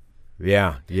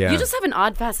 Yeah. You just have an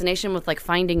odd fascination with like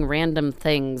finding random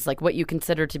things, like what you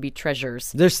consider to be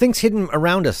treasures. There's things hidden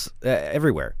around us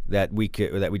everywhere that we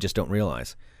just don't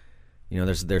realize.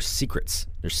 There's secrets.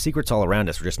 There's secrets all around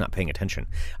us. We're just not paying attention.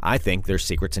 I think there's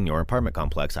secrets in your apartment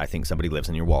complex. I think somebody lives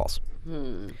in your walls.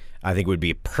 I think it would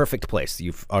be a perfect place.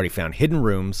 You've already found hidden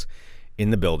rooms in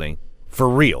the building. For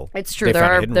real. It's true. They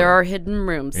found a There hidden are room. hidden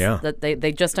rooms. Yeah. That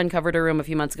they just uncovered a room a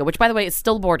few months ago, which by the way is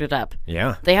still boarded up.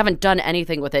 Yeah. They haven't done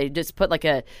anything with it. They just put like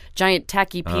a giant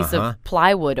tacky piece of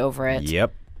plywood over it.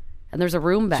 Yep. And there's a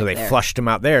room back So they there. flushed him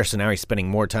out there, so now he's spending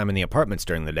more time in the apartments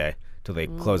during the day till they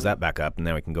close that back up, and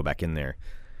then we can go back in there.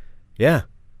 Yeah.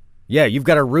 Yeah, you've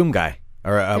got a room guy,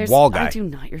 or a wall guy. I do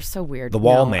not. You're so weird. The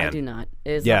wall No, man. I do not.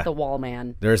 It is Yeah. not the wall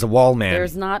man. There's a wall man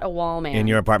There's not a wall man. in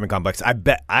your apartment complex.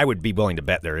 I would be willing to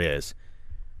bet there is.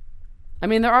 I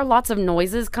mean, there are lots of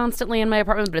noises constantly in my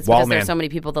apartment, but it's Wall because man. there's so many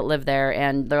people that live there,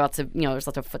 and there are lots of there's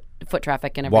lots of foot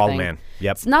traffic and everything. Wall man.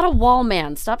 Yep. It's not a wall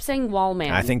man. Stop saying wall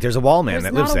man. I think there's a wall man there's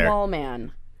that not lives a there. wall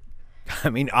man. I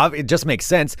mean, it just makes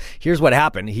sense. Here's what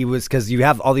happened. Because you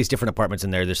have all these different apartments in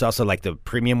there. There's also like the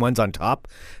premium ones on top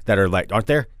that are like, aren't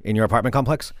there in your apartment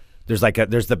complex? There's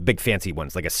there's the big fancy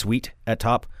ones, like a suite at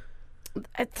top.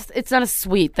 It's not a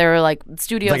suite. They're like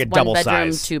studios, like a one double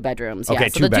bedroom, size. 2 bedrooms. Okay, Yeah,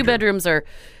 so 2 the 2 bedroom. bedrooms are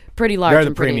pretty large They're the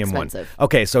and pretty premium expensive. one.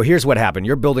 Okay, so here's what happened.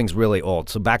 Your building's really old.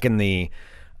 So back in the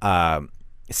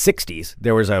 60s,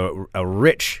 there was a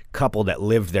rich couple that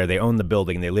lived there. They owned the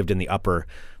building. They lived in the upper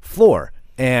floor,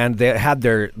 and they had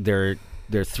their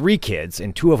 3 kids,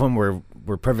 and 2 of them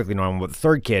were perfectly normal. But the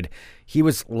third kid, he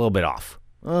was a little bit off.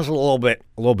 It was a little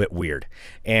bit weird,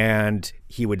 and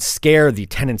he would scare the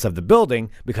tenants of the building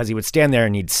because he would stand there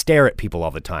and he'd stare at people all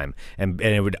the time, and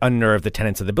it would unnerve the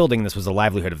tenants of the building. This was the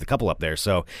livelihood of the couple up there.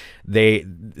 So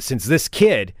since this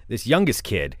youngest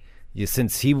kid,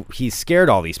 since he scared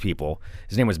all these people,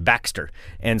 his name was Baxter,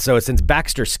 and so since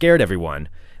Baxter scared everyone,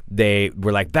 they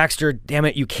were like, Baxter, damn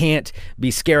it, you can't be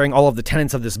scaring all of the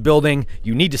tenants of this building.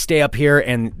 You need to stay up here.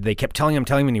 And they kept telling him,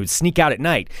 and he would sneak out at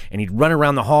night, and he'd run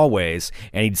around the hallways,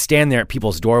 and he'd stand there at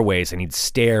people's doorways, and he'd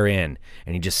stare in,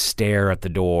 and he'd just stare at the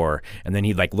door. And then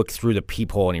he'd like look through the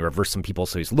peephole, and he reversed some people,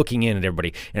 so he's looking in at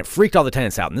everybody. And it freaked all the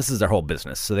tenants out, and this is their whole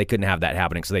business, so they couldn't have that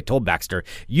happening. So they told Baxter,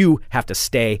 you have to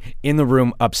stay in the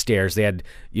room upstairs. They had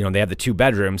the 2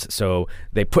 bedrooms, so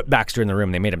they put Baxter in the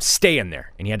room. They made him stay in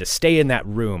there, and he had to stay in that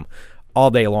room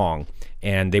all day long.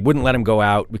 And they wouldn't let him go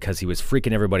out because he was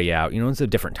freaking everybody out. It's a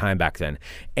different time back then.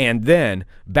 And then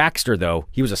Baxter, though,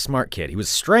 he was a smart kid. He was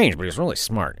strange, but he was really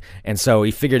smart. And so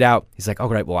he figured out, he's like, all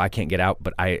right, well, I can't get out,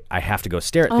 but I have to go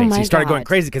stare at things. He started going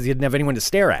crazy because he didn't have anyone to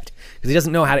stare at. Because he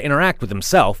doesn't know how to interact with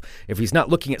himself. If he's not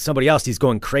looking at somebody else, he's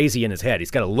going crazy in his head.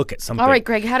 He's got to look at something. All right,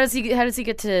 Greg, how does he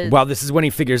get to... Well, this is when he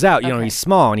figures out, he's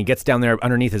small, and he gets down there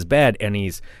underneath his bed, and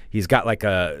he's got like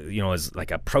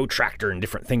a protractor and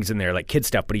different things in there, like kid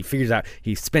stuff, but he figures out,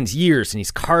 he spends years and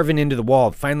he's carving into the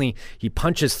wall. Finally, he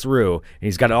punches through, and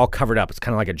he's got it all covered up. It's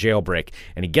kind of like a jailbreak,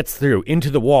 and he gets through into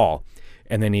the wall,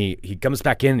 and then he comes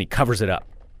back in and he covers it up.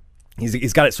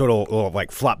 He's got it sort of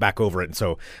like flop back over it, and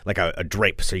so like a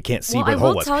drape, so you can't see where the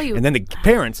hole was. Tell you. And then the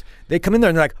parents, they come in there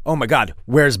and they're like, "Oh my God,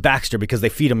 where's Baxter?" Because they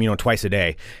feed him, twice a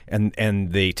day,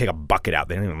 and they take a bucket out.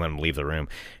 They don't even let him leave the room,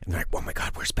 and they're like, "Oh my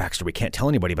God, where's Baxter? We can't tell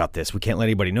anybody about this. We can't let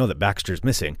anybody know that Baxter's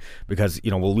missing because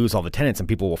we'll lose all the tenants and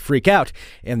people will freak out."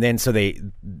 And then so they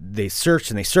search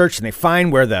and they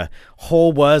find where the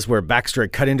hole was where Baxter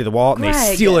had cut into the wall, and they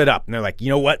seal it up. And they're like, "You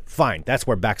know what? Fine, that's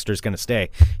where Baxter's going to stay.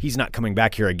 He's not coming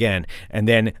back here again." And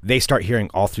then they start hearing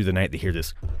all through the night, they hear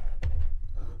this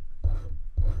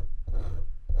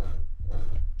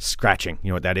scratching. You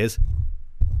know what that is?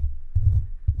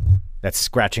 That's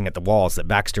scratching at the walls that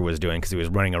Baxter was doing because he was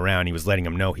running around. He was letting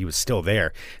them know he was still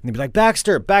there. And they'd be like,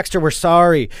 Baxter, we're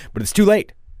sorry. But it's too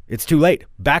late. It's too late.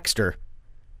 Baxter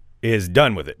is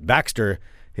done with it. Baxter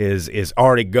is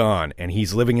already gone, and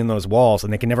he's living in those walls,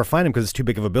 and they can never find him because it's too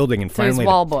big of a building. And finally, he's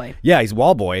wall boy. Yeah, he's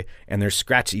wall boy, and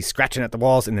he's scratching at the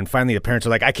walls, and then finally the parents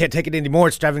are like, I can't take it anymore.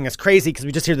 It's driving us crazy because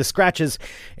we just hear the scratches,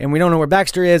 and we don't know where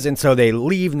Baxter is. And so they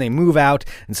leave and they move out,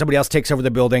 and somebody else takes over the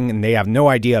building, and they have no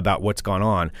idea about what's gone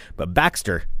on. But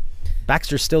Baxter's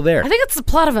still there. I think it's the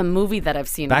plot of a movie that I've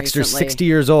seen Baxter's recently. 60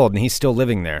 years old, and he's still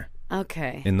living there.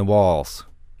 Okay. In the walls.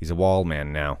 He's a wall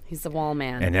man now. He's the wall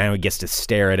man. And now he gets to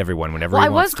stare at everyone whenever he wants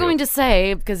to. Well, I was going to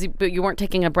say, because you weren't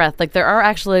taking a breath, like there are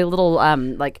actually little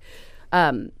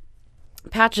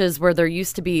patches where there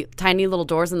used to be tiny little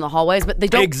doors in the hallways, but they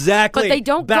don't exactly. But they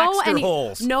don't Baxter go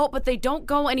holes. No, but they don't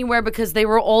go anywhere because they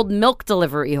were old milk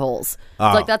delivery holes.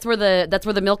 Oh. Like that's where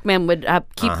the milkman would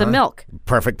keep the milk.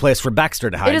 Perfect place for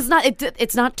Baxter to hide. It is not.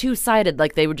 It's not two-sided.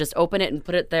 Like they would just open it and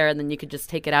put it there, and then you could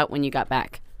just take it out when you got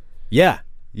back. Yeah.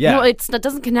 Yeah. No, it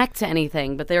doesn't connect to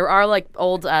anything, but there are like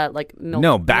old like milk.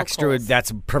 No, Baxter milk holes.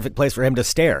 that's a perfect place for him to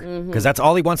stare because that's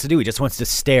all he wants to do. He just wants to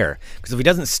stare. Because if he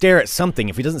doesn't stare at something,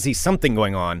 if he doesn't see something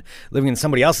going on, living in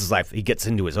somebody else's life, he gets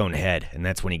into his own head, and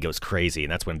that's when he goes crazy,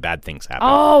 and that's when bad things happen.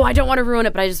 Oh, I don't want to ruin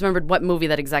it, but I just remembered what movie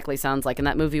that exactly sounds like, and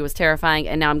that movie was terrifying,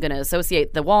 and now I'm going to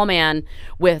associate the wall man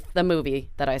with the movie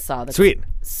that I saw. That's Sweet.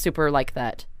 Super like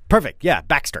that. Perfect. Yeah,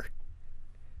 Baxter.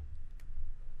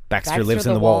 Baxter lives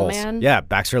in the wall walls. man? Yeah,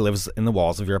 Baxter lives in the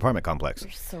walls of your apartment complex.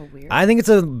 You're so weird. I think it's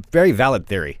a very valid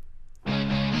theory.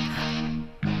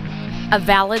 A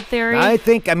valid theory? I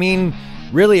think,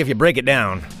 really, if you break it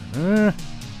down. I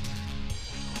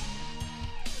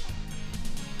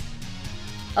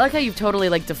like how you've totally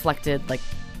like deflected like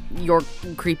your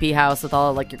creepy house with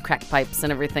all like your crack pipes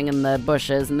and everything in the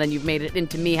bushes, and then you've made it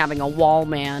into me having a wall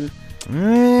man.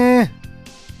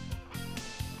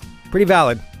 Pretty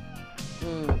valid.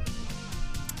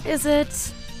 Is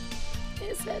it?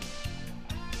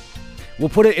 We'll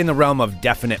put it in the realm of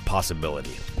definite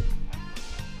possibility.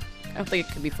 I don't think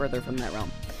it could be further from that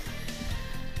realm.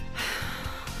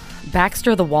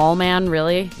 Baxter the wall man,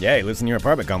 really? Yeah, he lives in your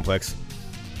apartment complex.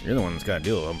 You're the one that's got to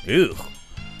deal with him. Ew.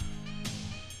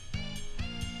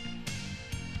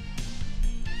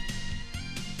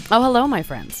 Oh, hello, my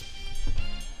friends.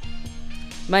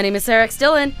 My name is Sarah X.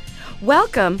 Dillon.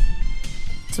 Welcome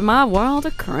to my World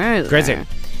of Crazy. Crazy.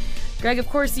 Greg, of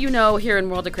course, you know here in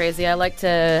World of Crazy, I like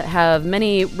to have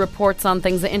many reports on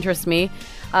things that interest me.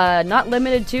 Not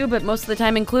limited to, but most of the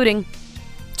time including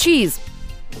cheese.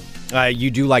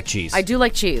 You do like cheese. I do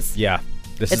like cheese. Yeah.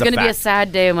 It's going to be a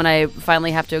sad day when I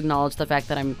finally have to acknowledge the fact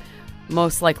that I'm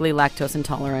most likely lactose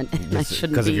intolerant and I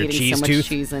shouldn't be eating so much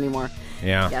cheese anymore.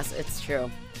 Yeah. Yes, it's true.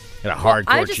 Got a hardcore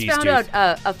I just cheese found tooth.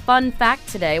 out a fun fact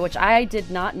today, which I did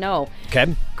not know.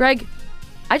 Okay. Greg,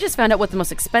 I just found out what the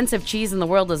most expensive cheese in the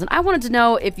world is, and I wanted to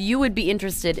know if you would be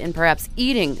interested in perhaps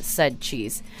eating said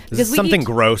cheese. Is this something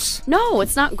gross? No,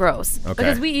 it's not gross. Okay.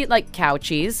 Because we eat like cow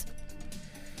cheese.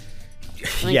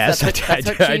 Yes, that's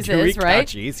what I cheese do is, eat right? cow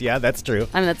cheese. Yeah, that's true.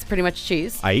 I mean, that's pretty much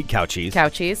cheese. I eat cow cheese. Cow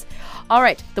cheese. All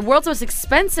right. The world's most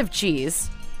expensive cheese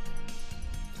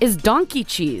is donkey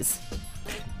cheese.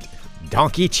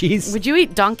 Donkey cheese? Would you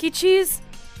eat donkey cheese?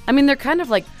 I mean, they're kind of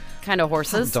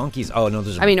horses. Donkeys. Oh, no,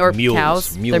 those are or mules.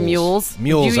 cows. They're mules.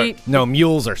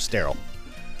 Mules are sterile.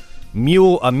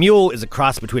 A mule is a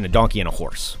cross between a donkey and a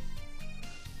horse.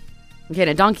 Okay, and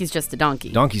a donkey's just a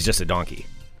donkey. Donkey's just a donkey.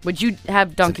 Would you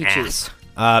have donkey cheese?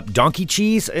 Donkey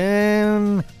cheese?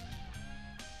 I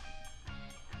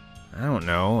don't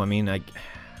know. I mean,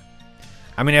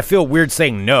 I feel weird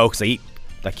saying no because I eat,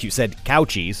 like you said, cow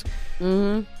cheese.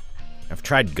 Mm-hmm. I've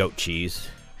tried goat cheese.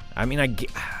 I mean, I guess.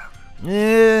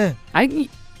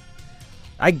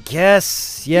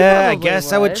 Yeah, I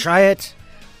guess I would try it.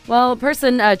 Well,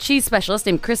 a cheese specialist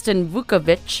named Kristen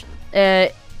Vukovic,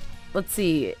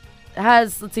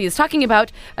 is talking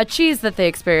about a cheese that they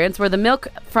experience where the milk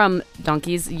from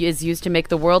donkeys is used to make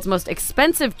the world's most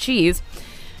expensive cheese,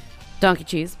 donkey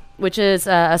cheese, which is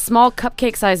a small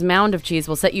cupcake-sized mound of cheese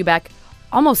will set you back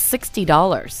almost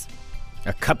 $60.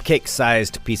 A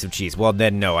cupcake-sized piece of cheese. Well,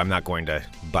 then, no, I'm not going to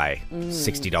buy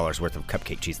 $60 worth of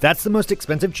cupcake cheese. That's the most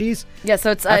expensive cheese? Yeah,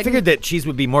 so it's... I figured that cheese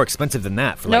would be more expensive than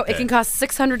that. It can cost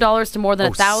 $600 to more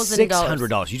than $1,000.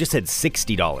 $600. You just said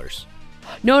 $60.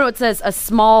 No, it says a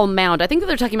small mound. I think that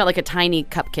they're talking about like a tiny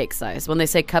cupcake size. When they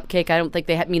say cupcake, I don't think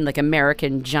they mean like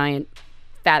American giant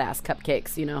fat-ass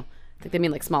cupcakes, you know. I think they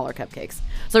mean like smaller cupcakes.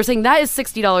 So they're saying that is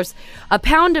 $60. A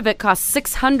pound of it costs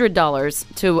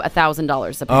 $600 to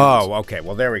 $1,000 a pound. Oh, okay.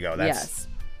 Well, there we go. Yes.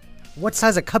 What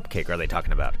size of cupcake are they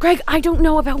talking about? Greg, I don't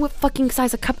know about what fucking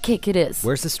size of cupcake it is.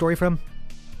 Where's this story from?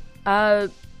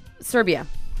 Serbia.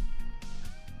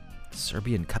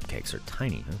 Serbian cupcakes are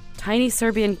tiny, huh? Tiny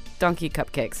Serbian donkey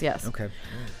cupcakes, yes. Okay.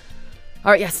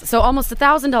 All right, yes. So almost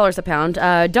 $1,000 a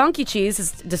pound. Donkey cheese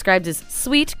is described as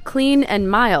sweet, clean,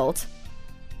 and mild.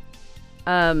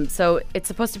 So it's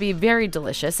supposed to be very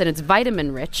delicious, and it's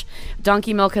vitamin-rich.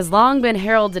 Donkey milk has long been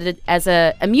heralded as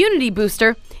a immunity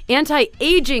booster,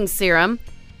 anti-aging serum,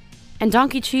 and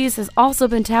donkey cheese has also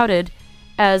been touted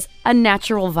as a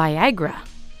natural Viagra.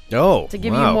 Oh, to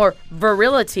give you more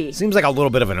virility. Seems like a little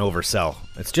bit of an oversell.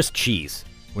 It's just cheese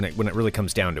when it really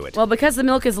comes down to it. Well, because the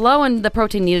milk is low in the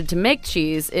protein needed to make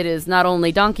cheese, it is not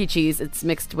only donkey cheese, it's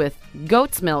mixed with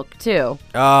goat's milk, too.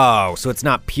 Oh, so it's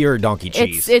not pure donkey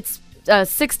cheese. It's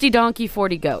 60 donkey,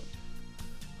 40 goat.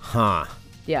 Huh.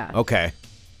 Yeah. Okay.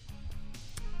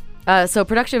 So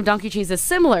production of donkey cheese is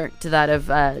similar to that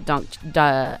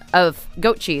of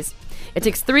goat cheese. It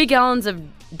takes 3 gallons of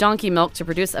donkey milk to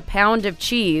produce a pound of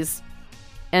cheese,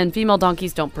 and female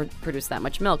donkeys don't produce that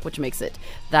much milk, which makes it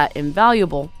that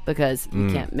invaluable because you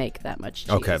can't make that much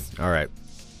cheese. Okay, all right.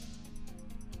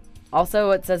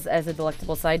 Also, it says as a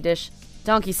delectable side dish,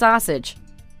 donkey sausage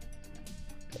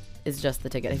is just the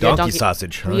ticket. Donkey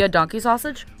sausage, huh? Have you had donkey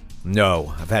sausage?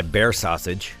 No, I've had bear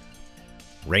sausage,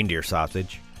 reindeer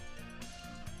sausage,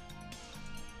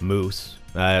 moose.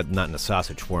 Not in a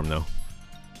sausage form, though.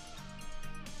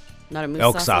 Not a moose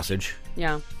elk sausage? sausage.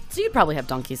 Yeah. So you'd probably have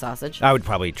donkey sausage. I would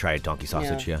probably try donkey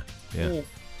sausage, yeah. All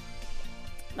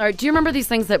right, do you remember these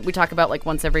things that we talk about like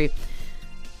once every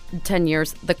 10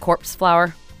 years? The corpse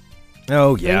flower?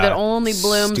 Oh, yeah. Thing that only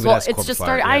blooms. Stupid-ass Well, it's corpse just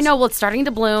flower, starting. yes. I know, well, it's starting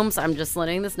to bloom, so I'm just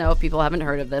letting this know if people haven't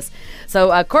heard of this.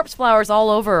 So corpse flowers all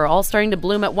over are all starting to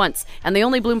bloom at once, and they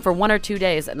only bloom for 1 or 2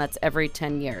 days, and that's every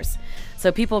 10 years.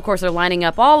 So people, of course, are lining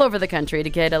up all over the country to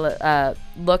get a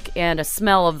look and a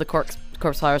smell of the corpse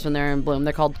flowers when they're in bloom.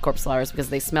 They're called corpse flowers because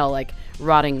they smell like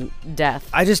rotting death.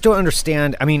 I just don't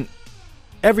understand. I mean,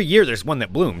 every year there's one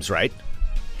that blooms, right?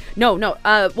 No.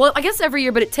 Well, I guess every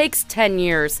year, but it takes 10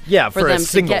 years. For them a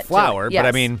single to get flower. To it. Yes. But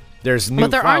I mean, there's new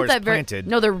but there flowers aren't that planted.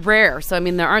 No, they're rare. So I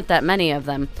mean, there aren't that many of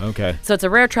them. Okay. So it's a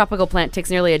rare tropical plant. It takes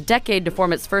nearly a decade to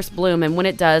form its first bloom, and when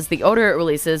it does, the odor it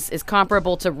releases is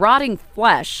comparable to rotting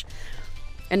flesh,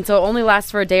 and so it only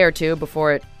lasts for a day or two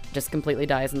before it just completely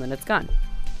dies, and then it's gone.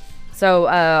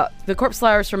 So the corpse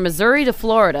flowers from Missouri to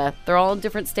Florida, they're all in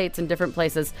different states and different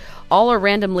places, all are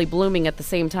randomly blooming at the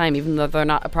same time, even though they're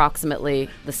not approximately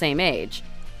the same age.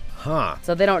 Huh.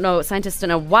 So they don't know, scientists don't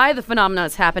know why the phenomenon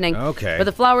is happening. Okay. But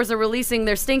the flowers are releasing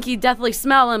their stinky, deathly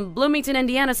smell in Bloomington,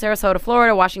 Indiana, Sarasota,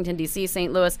 Florida, Washington, D.C.,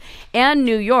 St. Louis, and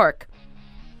New York.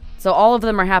 So all of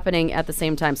them are happening at the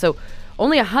same time. So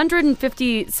only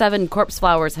 157 corpse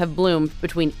flowers have bloomed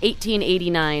between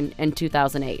 1889 and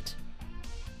 2008.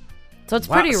 So it's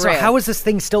pretty rare. So how is this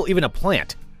thing still even a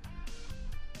plant?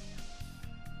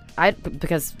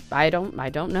 Because I don't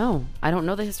know. I don't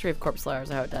know the history of corpse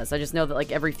flowers or how it does. I just know that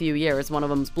like every few years one of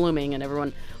them's blooming and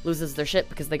everyone loses their shit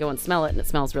because they go and smell it and it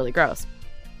smells really gross.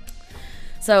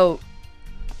 So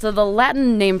the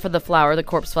Latin name for the flower, the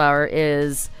corpse flower,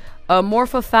 is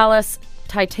Amorphophallus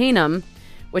titanum,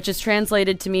 which is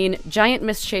translated to mean giant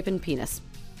misshapen penis.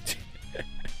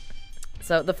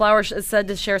 So the flower is said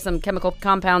to share some chemical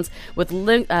compounds with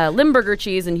Limburger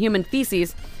cheese and human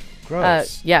feces.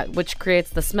 Gross. Which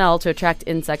creates the smell to attract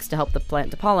insects to help the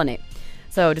plant to pollinate.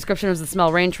 So descriptions of the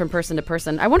smell range from person to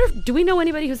person. I wonder, do we know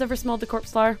anybody who's ever smelled the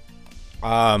corpse flower?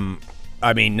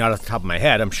 I mean, not off the top of my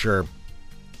head. I'm sure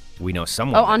we know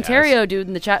someone. Oh, Ontario dude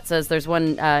in the chat says there's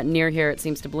one near here. It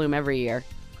seems to bloom every year.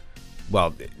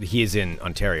 Well, he is in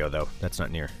Ontario, though. That's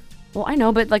not near. Well, I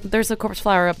know, but like there's a corpse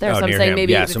flower up there. Oh, so I'm near saying him.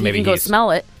 maybe Yeah, if so you maybe can go he's-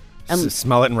 smell it. And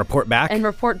Smell it and report back?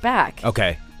 report back.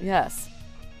 Okay. Yes.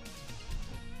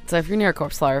 So if you're near a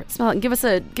corpse flower, smell it and give us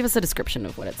a description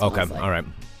of what it smells Okay, like. all right.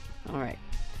 All right.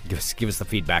 Give us the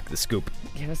feedback, the scoop.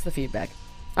 Give us the feedback.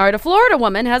 All right, a Florida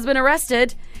woman has been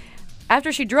arrested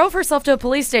after she drove herself to a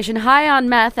police station high on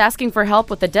meth, asking for help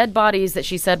with the dead bodies that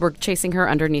she said were chasing her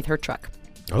underneath her truck.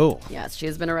 Oh. Yes, she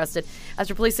has been arrested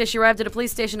after police say she arrived at a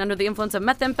police station under the influence of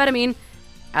methamphetamine,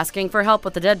 asking for help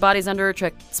with the dead bodies under her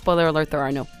truck. Spoiler alert, there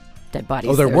are no dead bodies.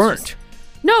 Oh, there was weren't? just-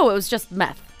 no, it was just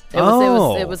meth. It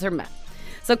was her meth.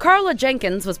 So Carla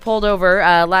Jenkins was pulled over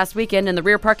last weekend in the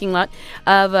rear parking lot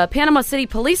of Panama City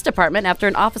Police Department after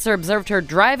an officer observed her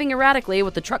driving erratically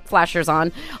with the truck flashers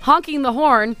on, honking the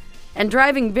horn, and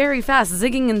driving very fast,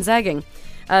 zigging and zagging.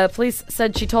 Police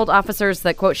said she told officers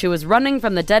that, quote, she was running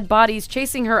from the dead bodies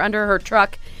chasing her under her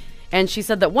truck, and she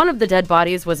said that one of the dead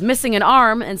bodies was missing an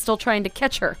arm and still trying to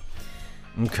catch her.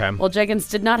 Okay. Well, Jenkins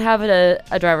did not have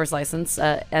a driver's license,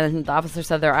 and the officer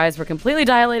said their eyes were completely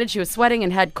dilated. She was sweating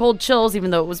and had cold chills,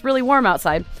 even though it was really warm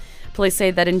outside. Police say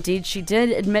that indeed she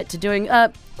did admit to doing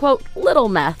quote, little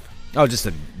meth. Oh, just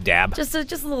a dab. Just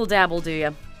a little dab will do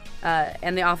you.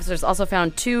 And the officers also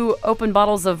found 2 open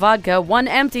bottles of vodka, one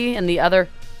empty and the other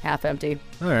half empty.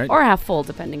 All right. Or half full,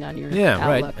 depending on your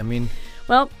outlook. Right. I mean,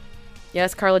 well,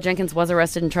 yes, Carla Jenkins was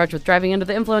arrested and charged with driving under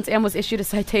the influence and was issued a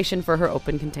citation for her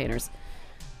open containers.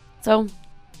 So,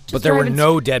 but there were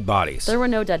no dead bodies. There were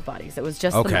no dead bodies. It was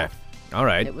just the meth. All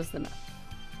right. It was the meth.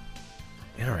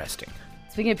 Interesting.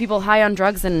 Speaking of people high on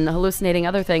drugs and hallucinating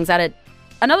other things, a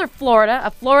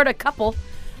Florida couple.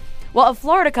 Well, a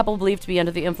Florida couple believed to be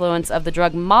under the influence of the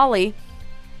drug Molly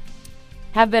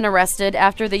have been arrested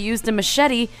after they used a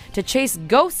machete to chase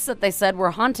ghosts that they said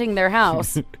were haunting their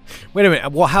house. Wait a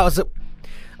minute. Well, how is it?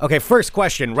 Okay, first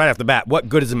question right off the bat. What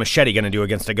good is a machete going to do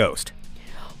against a ghost?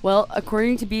 Well,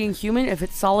 according to Being Human, if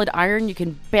it's solid iron, you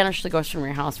can banish the ghost from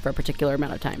your house for a particular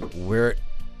amount of time.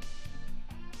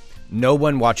 No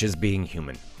one watches Being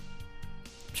Human.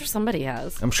 I'm sure somebody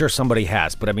has. I'm sure somebody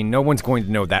has, but I mean, no one's going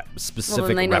to know that specific well,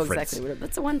 then they know reference. exactly what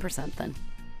that's a 1% then.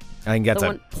 I think that's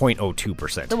a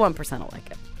 0.02%. The 1% will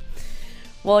like it.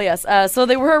 Well, yes. So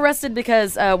they were arrested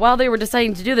because while they were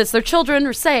deciding to do this, their children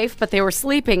were safe, but they were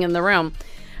sleeping in the room.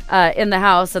 In the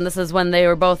house, and this is when they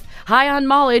were both high on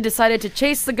Molly, decided to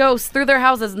chase the ghosts through their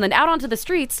houses and then out onto the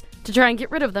streets to try and get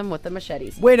rid of them with the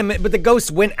machetes. Wait a minute, but the ghosts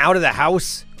went out of the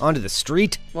house onto the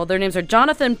street? Well, their names are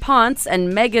Jonathan Ponce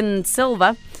and Megan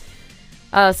Silva.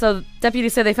 So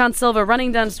deputies say they found Silva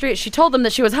running down the street. She told them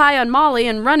that she was high on Molly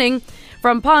and running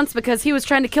from Ponce because he was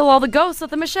trying to kill all the ghosts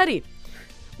with a machete.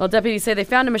 Well, deputies say they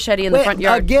found a machete in the front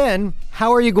yard. Again,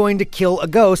 how are you going to kill a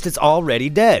ghost? It's already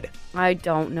dead. I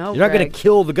don't know. You're not going to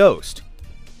kill the ghost.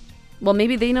 Well,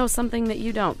 maybe they know something that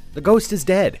you don't. The ghost is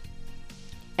dead.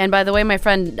 And by the way, my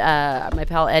friend, my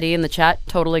pal Eddie in the chat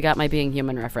totally got my Being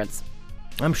Human reference.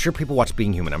 I'm sure people watch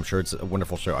Being Human. I'm sure it's a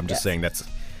wonderful show. I'm just saying that's...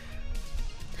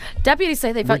 Deputies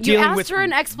say they found... You asked for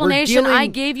an explanation. I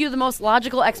gave you the most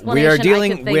logical explanation I could think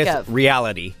of. We are dealing with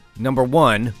reality. Number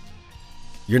one,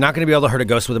 you're not going to be able to hurt a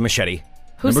ghost with a machete.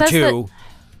 Number two...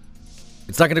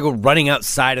 It's not going to go running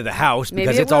outside of the house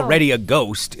because it's already a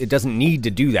ghost. It doesn't need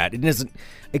to do that.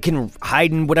 It can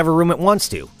hide in whatever room it wants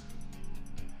to.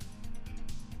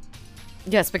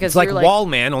 Yes, because it's like Wall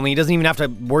Man, only he doesn't even have to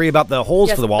worry about the holes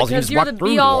for the walls. He can just walk through the walls. Because you're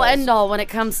the be-all, end-all when it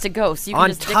comes to ghosts. You can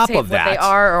just dictate what they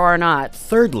are or are not.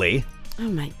 Thirdly, oh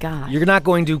my God, you're not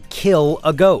going to kill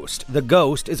a ghost. The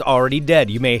ghost is already dead.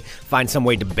 You may find some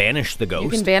way to banish the ghost. You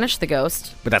can banish the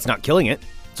ghost. But that's not killing it.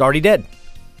 It's already dead.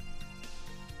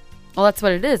 Well, that's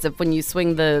what it is. If when you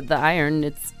swing the iron,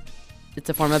 it's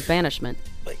a form of banishment.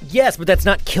 Yes, but that's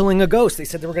not killing a ghost. They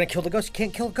said they were going to kill the ghost. You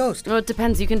can't kill a ghost. Well, it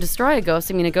depends. You can destroy a ghost.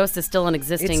 I mean, a ghost is still an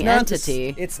existing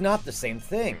entity. It's not the same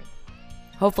thing.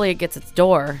 Hopefully it gets its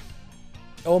door.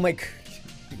 Oh my...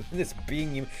 This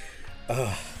being...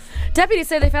 Deputies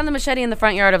say they found the machete in the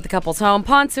front yard of the couple's home.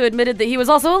 Ponce, who admitted that he was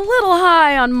also a little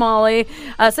high on Molly,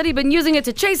 said he'd been using it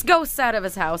to chase ghosts out of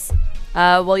his house.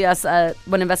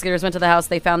 When investigators went to the house,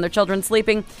 they found their children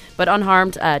sleeping, but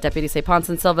unharmed. Deputies say Ponce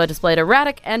and Silva displayed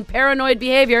erratic and paranoid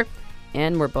behavior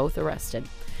and were both arrested.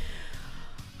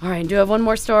 All right, I do have one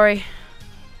more story.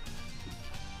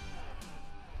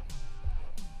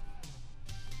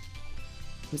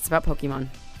 It's about Pokemon.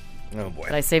 Oh, boy.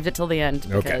 But I saved it till the end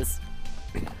because,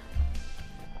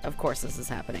 of course, this is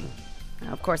happening.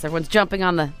 Now, of course, everyone's jumping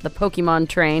on the Pokemon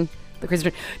train. The crazy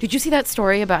train. Did you see that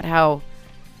story about how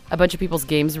a bunch of people's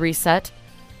games reset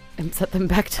and set them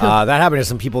back to... That happened to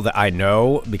some people that I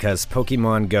know because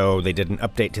Pokemon Go, they did an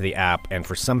update to the app, and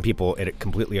for some people, it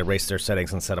completely erased their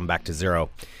settings and set them back to 0.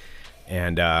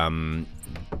 And I'm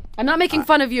not making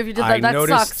fun of you if you did that. That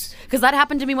sucks. Because that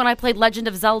happened to me when I played Legend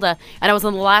of Zelda, and I was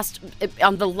on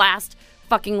the last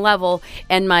fucking level,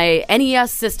 and my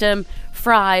NES system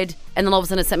fried, and then all of a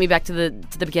sudden it sent me back to the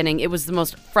beginning. It was the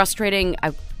most frustrating.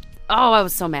 I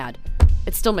was so mad.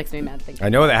 It still makes me mad. I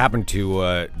know that happened to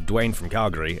Dwayne from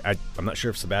Calgary. I'm not sure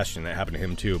if Sebastian, that happened to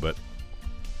him too, but...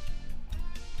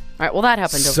 All right, well, that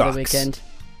happened over the weekend.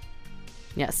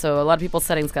 Yeah, so a lot of people's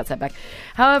settings got set back.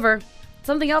 However,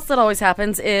 something else that always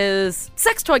happens is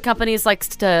sex toy companies like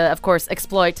to, of course,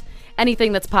 exploit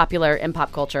anything that's popular in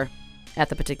pop culture at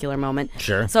the particular moment.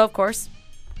 Sure. So, of course...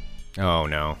 Oh,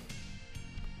 no.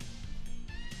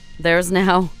 There's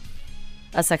now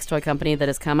a sex toy company that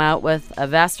has come out with a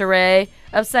vast array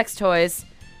of sex toys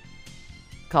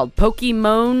called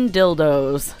Pokemon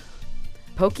dildos.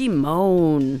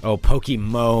 Pokemon. Oh,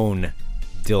 Pokemon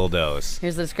dildos.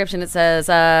 Here's the description. It says,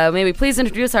 may we please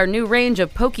introduce our new range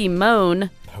of Pokemon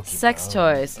sex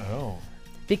toys. Oh.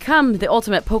 Become the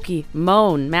ultimate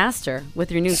Pokemon master with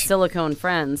your new silicone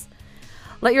friends.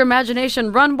 Let your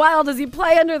imagination run wild as you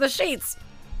play under the sheets.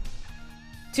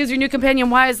 Choose your new companion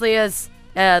wisely as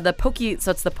it's the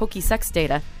Pokesex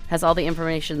data has all the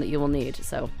information that you will need.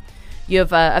 So you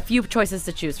have a few choices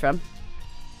to choose from.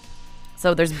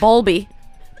 So there's Bulby.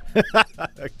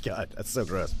 God, that's so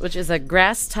gross. Which is a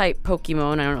grass-type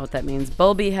Pokemon. I don't know what that means.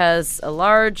 Bulby has a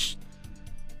large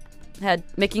head,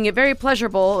 making it very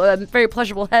pleasurable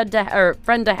friend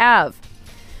to have.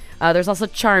 There's also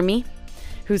Charmy,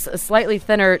 who's a slightly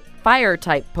thinner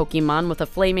fire-type Pokemon with a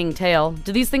flaming tail.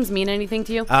 Do these things mean anything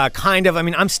to you? Kind of. I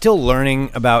mean, I'm still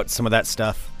learning about some of that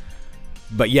stuff.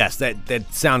 But yes, that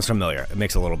sounds familiar. It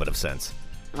makes a little bit of sense.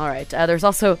 All right. There's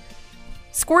also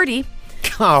Squirty.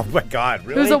 Oh, my God.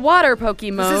 Really? Who's a water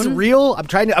Pokemon. This is real? I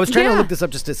was trying to look this up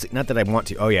just to see. Not that I want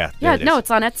to. Oh, yeah. Yeah, no,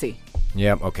 it's on Etsy.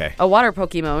 Yeah, okay. A water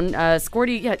Pokemon.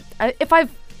 Squirty, yeah.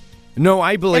 No,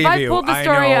 I believe you. If I pulled the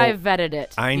story, I've vetted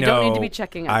it. I know. You don't need to be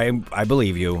checking up. I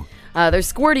believe you.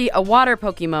 There's Squirty, a water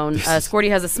Pokemon. Squirty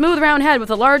has a smooth round head with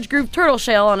a large grooved turtle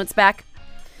shell on its back.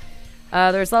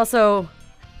 There's also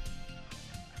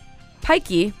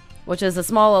Pikey, which is a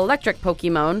small electric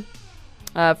Pokemon.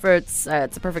 It's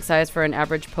a perfect size for an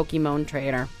average Pokemon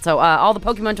trainer. So all the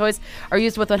Pokemon toys are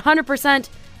used with 100%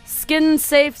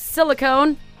 skin-safe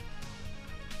silicone.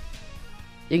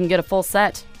 You can get a full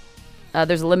set.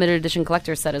 There's a limited edition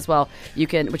collector's set as well,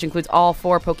 which includes all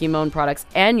 4 Pokemon products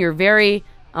and your very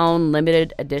own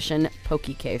limited edition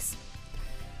Pokecase.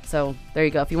 So there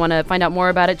you go. If you want to find out more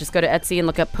about it, just go to Etsy and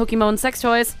look up Pokemon sex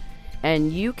toys,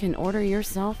 and you can order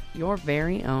yourself your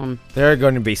very own. There are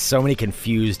going to be so many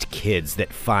confused kids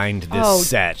that find this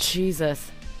set. Oh,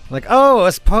 Jesus. Like, oh,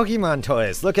 it's Pokemon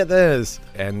toys. Look at this.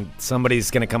 And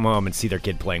somebody's going to come home and see their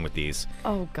kid playing with these.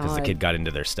 Oh, God. Because the kid got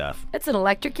into their stuff. It's an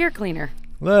electric ear cleaner.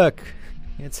 Look,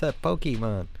 it's a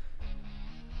Pokemon.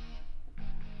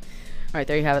 All right,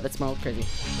 there you have it. That's more crazy.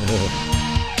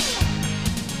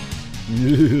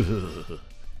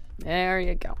 There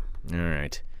you go. All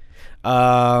right.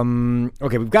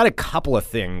 Okay, we've got a couple of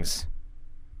things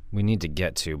we need to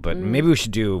get to, but maybe we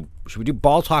should we do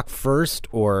ball talk first,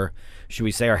 or should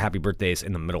we say our happy birthdays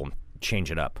in the middle and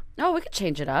change it up? Oh, we could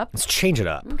change it up. Let's change it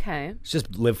up. Okay. Let's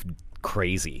just live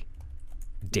crazy.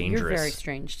 Dangerous. You're very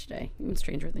strange today. Even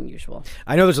stranger than usual.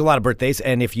 I know there's a lot of birthdays,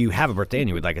 and if you have a birthday and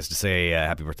you would like us to say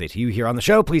happy birthday to you here on the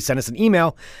show, please send us an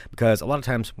email, because a lot of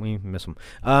times we miss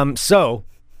them. So,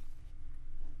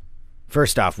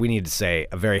 first off, we need to say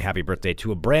a very happy birthday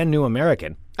to a brand new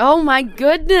American. Oh, my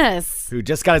goodness. Who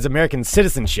just got his American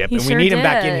citizenship, He and we sure need him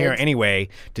back in did. here anyway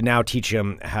to now teach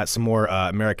him some more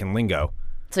American lingo.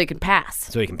 So you can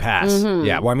pass. So he can pass.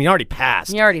 Yeah, well, I mean, he already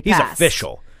passed. He already He's passed.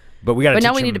 official. But we got to But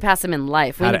now we need to pass him in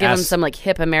life. We need to give him some like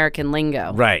hip American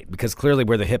lingo. Right, because clearly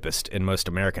we're the hippest and most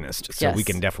Americanist, so we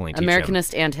can definitely teach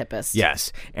Americanist him. and hippest.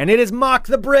 Yes, and it is Mock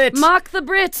the Brit. Mock the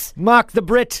Brit. Mock the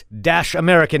Brit dash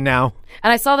American now.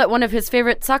 And I saw that one of his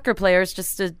favorite soccer players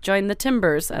just to join the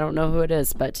Timbers. I don't know who it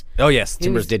is, but oh yes,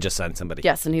 Timbers did just sign somebody.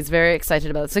 Yes, and he's very excited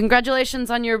about it. So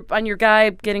congratulations on your guy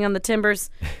getting on the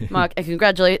Timbers, Mock, and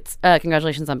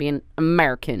congratulations on being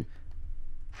American.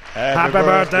 Happy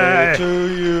birthday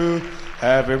to you.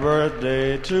 Happy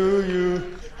birthday to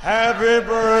you. Happy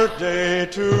birthday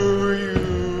to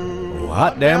you.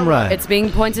 Hot damn right. It's being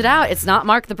pointed out. It's not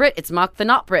Mark the Brit. It's Mock the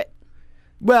not Brit.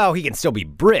 Well, he can still be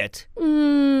Brit,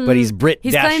 but he's Brit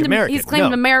dash American. He's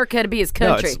claimed America to be his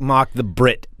country. No, it's Mock the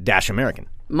Brit dash American.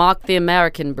 Mock the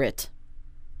American Brit.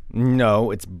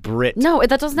 No, it's Brit. No,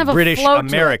 that doesn't have a British flow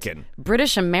American. To it.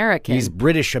 British American. He's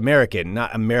British American,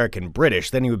 not American British.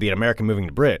 Then he would be an American moving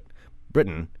to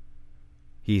Britain.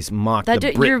 He's Mock the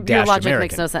Brit your dash logic American.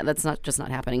 makes no sense. That's just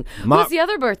not happening. Who's the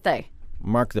other birthday?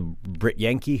 Mark the Brit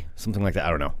Yankee, something like that. I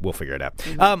don't know. We'll figure it out.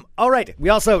 All right. We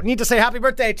also need to say happy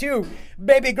birthday to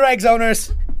Baby Greg's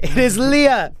owners. It is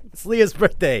Leah. It's Leah's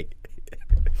birthday.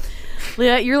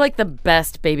 Leah, you're like the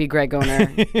best Baby Greg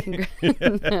owner.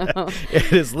 No.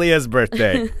 It is Leah's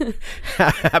birthday.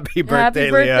 Happy birthday, Happy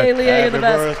birthday, Leah. You're the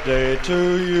best. Happy birthday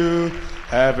to you.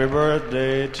 Happy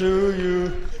birthday to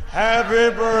you. Happy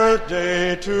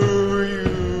birthday to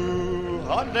you.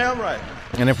 Hot damn right.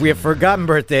 And if we have forgotten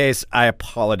birthdays, I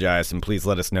apologize, and please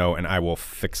let us know, and I will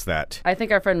fix that. I think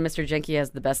our friend Mr. Jenke has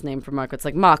the best name for Mark. It's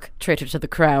like Mock, traitor to the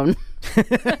crown. Which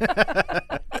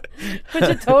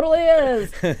it totally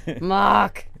is.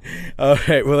 Mock. All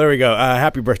right, well, there we go.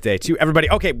 Happy birthday to everybody.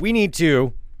 Okay, we need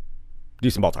to do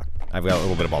some ball talk. I've got a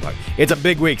little bit of ball talk. It's a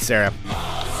big week, Sarah.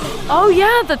 Oh,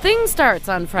 yeah, the thing starts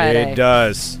on Friday. It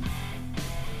does.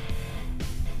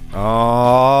 All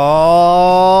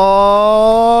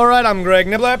right, I'm Greg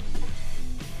Nibbler.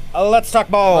 Let's talk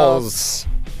balls.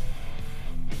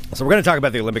 So we're going to talk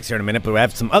about the Olympics here in a minute, but we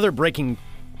have some other breaking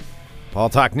ball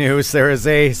talk news. There is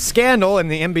a scandal in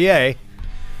the NBA.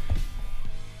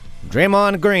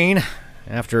 Draymond Green,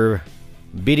 after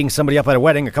beating somebody up at a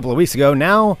wedding a couple of weeks ago,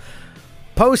 now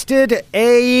posted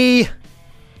a...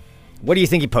 What do you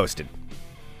think he posted?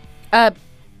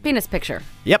 Penis picture.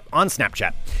 Yep, on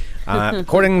Snapchat.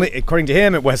 According to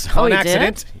him, it was on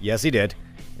accident. Did? Yes, he did.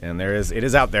 And it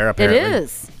is out there apparently. It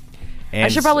is. And I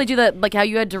should probably do that, like how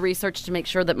you had to research to make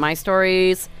sure that my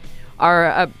stories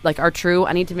are true.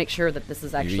 I need to make sure that this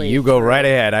is actually. You go right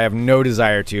ahead. I have no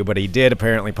desire to, but he did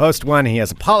apparently post one. He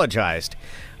has apologized.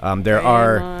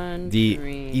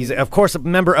 He's of course a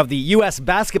member of the U.S.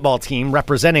 basketball team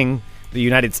representing the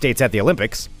United States at the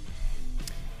Olympics,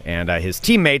 and his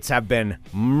teammates have been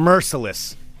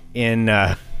merciless in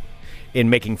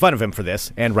making fun of him for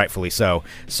this, and rightfully so.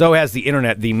 So has the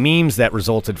internet. The memes that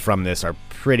resulted from this are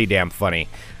pretty damn funny.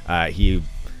 He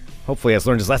hopefully has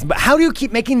learned his lesson. But how do you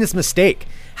keep making this mistake?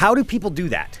 How do people do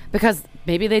that? Because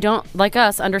maybe they don't, like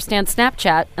us, understand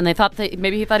Snapchat, and they thought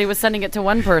maybe he thought he was sending it to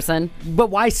one person. But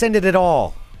why send it at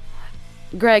all?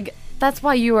 Greg, that's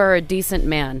why you are a decent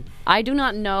man. I do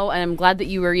not know, and I'm glad that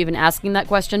you were even asking that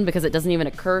question, because it doesn't even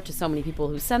occur to so many people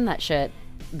who send that shit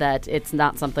that it's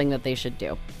not something that they should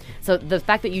do. So the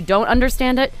fact that you don't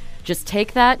understand it, just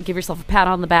take that, give yourself a pat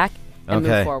on the back, and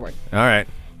move forward. All right.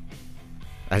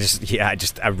 I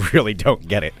really don't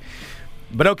get it.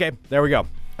 But okay, there we go.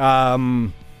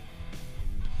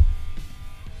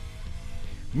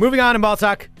 Moving on in ball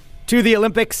talk to the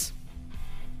Olympics.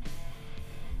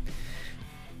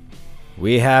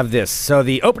 We have this. So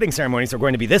the opening ceremonies are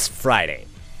going to be this Friday.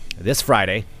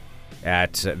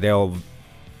 At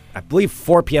I believe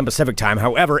 4 p.m. Pacific time.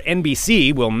 However,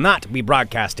 NBC will not be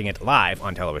broadcasting it live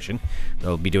on television.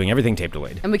 They'll be doing everything tape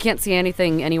delayed. And we can't see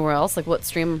anything anywhere else? Like what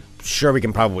stream? Sure, we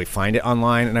can probably find it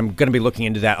online, and I'm going to be looking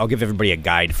into that. I'll give everybody a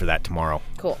guide for that tomorrow.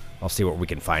 Cool. I'll see what we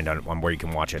can find on where you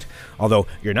can watch it. Although,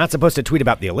 you're not supposed to tweet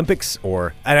about the Olympics,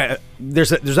 or...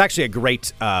 there's actually a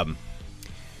great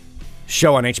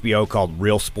show on HBO called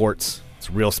Real Sports. It's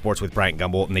Real Sports with Bryant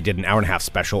Gumbel, and they did an hour-and-a-half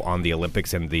special on the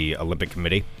Olympics and the Olympic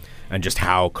Committee, and just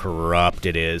how corrupt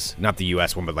it is. Not the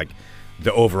U.S. one, but like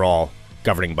the overall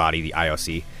governing body, the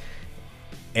IOC.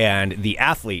 And the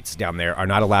athletes down there are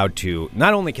not allowed to,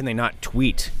 not only can they not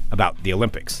tweet about the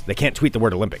Olympics, they can't tweet the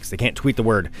word Olympics. They can't tweet the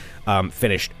word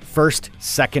finished first,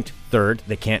 second, third.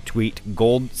 They can't tweet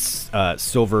gold,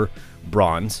 silver,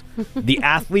 bronze. The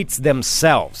athletes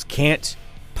themselves can't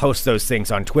post those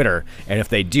things on Twitter. And if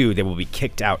they do, they will be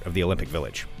kicked out of the Olympic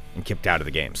Village and kicked out of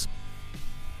the games.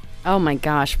 Oh my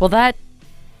gosh. Well,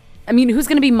 who's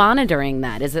going to be monitoring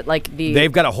that? Is it like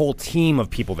They've got a whole team of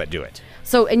people that do it.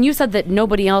 So, and you said that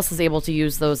nobody else is able to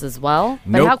use those as well?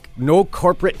 But No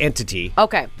corporate entity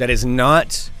Okay. that is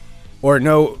not, or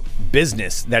no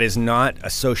business that is not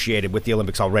associated with the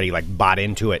Olympics already, like bought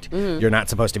into it. You're not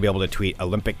supposed to be able to tweet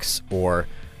Olympics or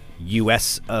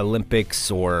U.S.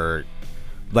 Olympics or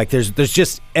like there's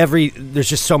just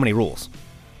so many rules.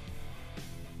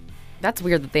 That's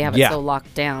weird that they have it so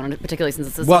locked down, particularly since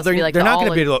this is supposed to be like they're not going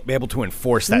to be able to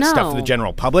enforce that stuff for the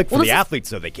general public, for the athletes,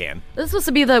 so they can. This is supposed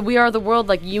to be the We Are the World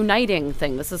like uniting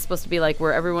thing. This is supposed to be like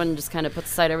where everyone just kind of puts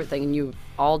aside everything and you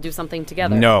all do something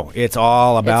together. No, it's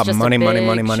all about money.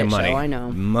 I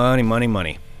know.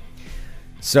 Money.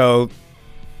 So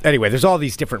anyway, there's all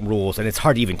these different rules, and it's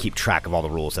hard to even keep track of all the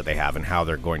rules that they have and how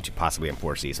they're going to possibly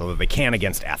enforce these, although they can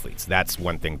against athletes. That's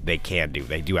one thing they can do.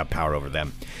 They do have power over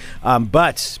them.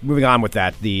 But moving on with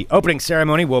that, the opening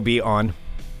ceremony will be on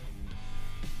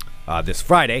this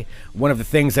Friday. One of the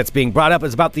things that's being brought up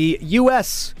is about the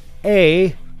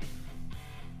USA's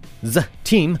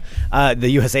team, the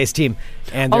USA's team.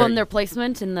 And their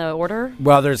placement in the order?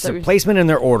 Well, there's a placement in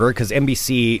their order because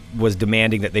NBC was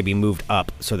demanding that they be moved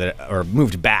up or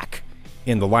moved back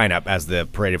in the lineup as the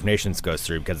Parade of Nations goes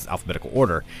through because it's alphabetical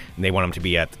order. And they want them to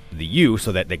be at the U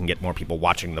so that they can get more people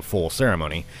watching the full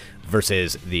ceremony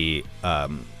versus the,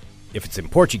 if it's in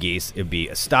Portuguese, it'd be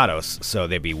Estados, so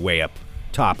they'd be way up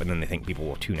top, and then they think people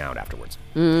will tune out afterwards.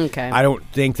 Okay. I don't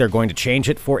think they're going to change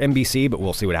it for NBC, but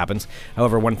we'll see what happens.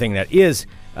 However, one thing that is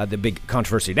the big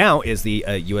controversy now is the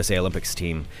USA Olympics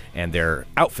team and their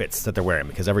outfits that they're wearing,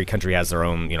 because every country has their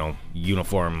own,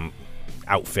 uniform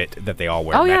outfit that they all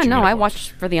wear. Oh, yeah, no, I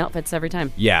watch for the outfits every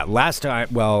time. Yeah, not last time,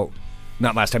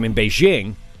 in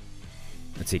Beijing.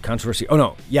 Let's see, controversy. Oh,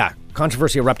 no, yeah.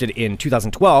 Controversy erupted in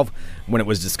 2012 when it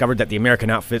was discovered that the American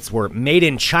outfits were made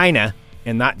in China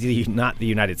and not the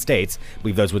United States. I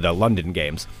believe those were the London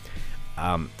Games.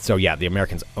 So, yeah, the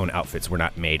Americans' own outfits were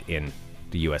not made in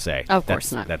the USA. Of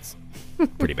course not. That's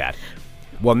pretty bad.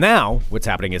 Well, now what's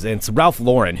happening is it's Ralph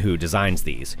Lauren who designs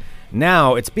these.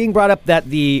 Now it's being brought up that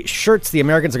the shirts the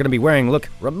Americans are going to be wearing look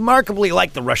remarkably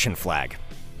like the Russian flag.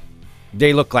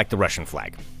 They look like the Russian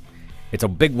flag. It's a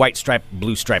big white stripe,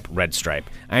 blue stripe, red stripe.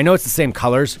 I know it's the same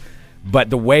colors, but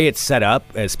the way it's set up,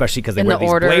 especially because they wear these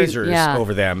blazers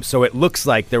over them, so it looks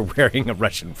like they're wearing a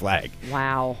Russian flag.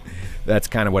 Wow. That's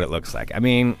kind of what it looks like. I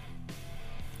mean,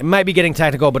 it might be getting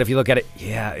technical, but if you look at it,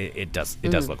 yeah, it does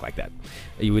look like that.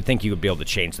 You would think you would be able to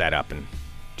change that up and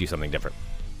do something different.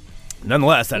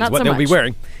 Nonetheless, that is what they'll be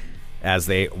wearing as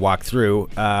they walk through.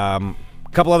 A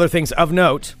couple other things of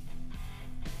note.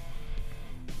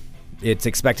 It's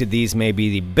expected these may be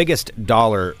the biggest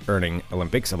dollar-earning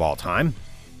Olympics of all time,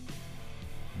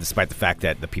 despite the fact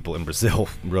that the people in Brazil,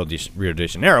 Rio de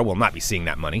Janeiro, will not be seeing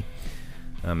that money.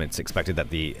 It's expected that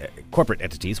the corporate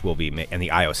entities will be, and the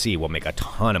IOC will make a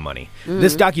ton of money.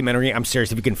 This documentary, I'm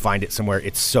serious, if you can find it somewhere,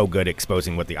 it's so good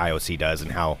exposing what the IOC does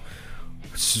and how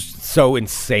so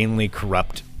insanely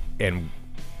corrupt and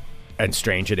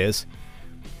strange it is.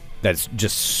 That's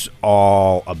just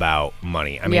all about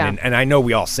money. I mean, and I know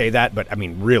we all say that, but I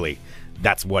mean, really,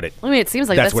 that's what it. I mean, it seems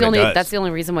like that's the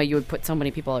only reason why you would put so many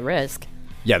people at risk.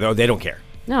 Yeah, they don't care.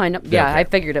 No, I know. Yeah, I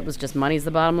figured it was just money's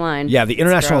the bottom line. Yeah, the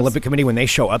International Olympic Committee, when they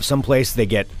show up someplace, they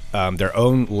get their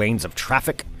own lanes of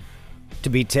traffic to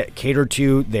be catered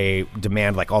to. They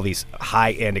demand like all these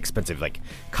high-end, expensive like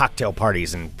cocktail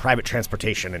parties and private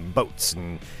transportation and boats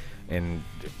and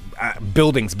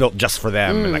buildings built just for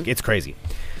them. And, like, it's crazy.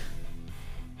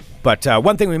 But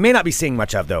one thing we may not be seeing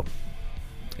much of, though,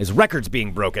 is records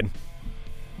being broken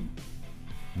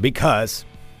because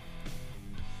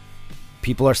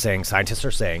scientists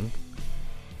are saying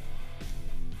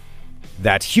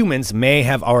that humans may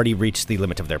have already reached the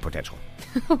limit of their potential.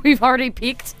 We've already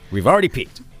peaked? We've already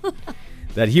peaked.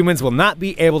 That humans will not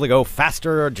be able to go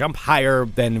faster or jump higher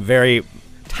than very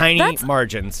tiny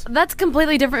margins. That's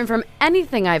completely different from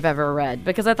anything I've ever read,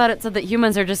 because I thought it said that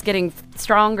humans are just getting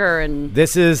stronger and...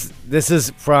 This is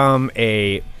from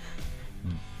an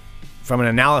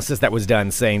analysis that was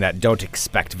done saying that don't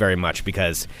expect very much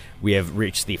because we have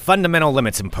reached the fundamental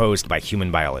limits imposed by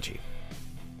human biology.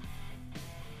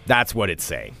 That's what it's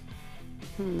saying.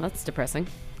 That's depressing.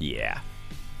 Yeah.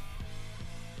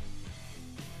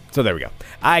 So there we go.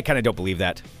 I kind of don't believe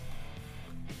that.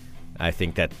 I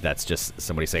think that's just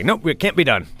somebody saying, nope, it can't be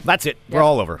done. That's it. Yep. We're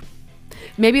all over.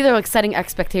 Maybe they're like setting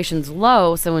expectations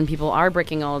low, so when people are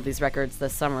breaking all of these records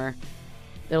this summer,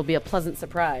 it'll be a pleasant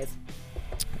surprise.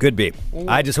 Could be.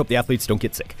 I just hope the athletes don't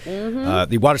get sick.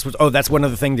 The water sports. Oh, that's one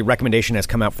other thing. The recommendation has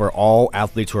come out for all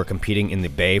athletes who are competing in the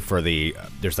Bay for the.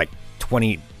 There's like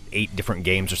 28 different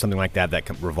games or something like that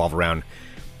can revolve around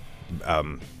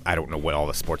I don't know what all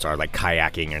the sports are, like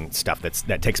kayaking and stuff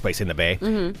that takes place in the bay.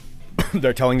 Mm-hmm.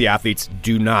 They're telling the athletes,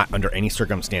 do not, under any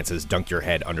circumstances, dunk your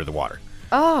head under the water.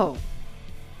 Oh.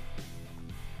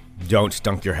 Don't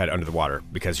dunk your head under the water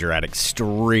because you're at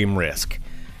extreme risk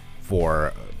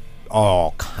for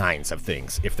all kinds of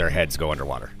things if their heads go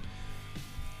underwater.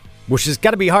 Which has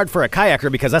got to be hard for a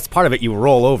kayaker because that's part of it. You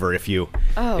roll over if you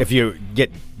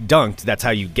get dunked. That's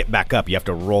how you get back up. You have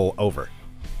to roll over.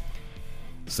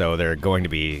 So they're going to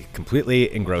be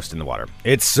completely engrossed in the water.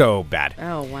 It's so bad.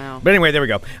 Oh, wow. But anyway, there we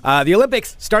go. The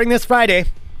Olympics starting this Friday.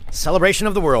 Celebration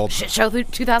of the world. Shit show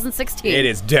 2016. It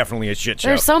is definitely a shit show.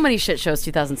 There's so many shit shows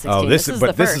 2016. Oh, this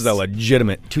is a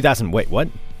legitimate 2000. Wait, what?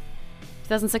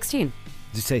 2016.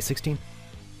 Did you say 16?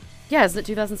 Yeah, isn't it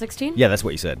 2016? Yeah, that's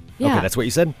what you said. Yeah. Okay, that's what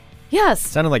you said? Yes.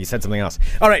 Sounded like you said something else.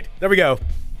 All right, there we go.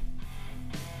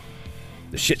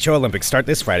 The Shit Show Olympics start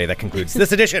this Friday. That concludes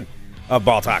this edition of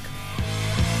Ball Talk.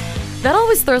 That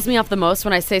always throws me off the most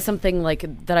when I say something like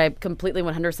that I completely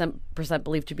 100%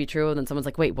 believe to be true, and then someone's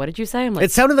like, "Wait, what did you say?" I'm like,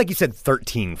 it sounded like you said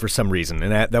 13 for some reason,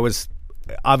 and that was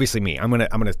obviously me. I'm gonna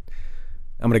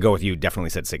go with you.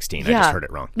 Definitely said 16. yeah. I just heard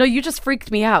it wrong. No, you just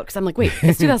freaked me out because I'm like, "Wait,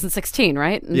 it's 2016,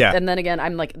 right?" And, yeah. And then again,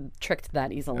 I'm like tricked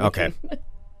that easily. Okay.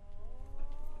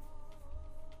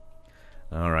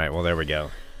 All right. Well, there we go.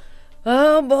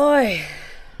 Oh boy.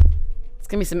 It's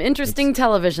going to be some interesting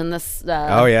television this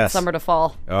summer to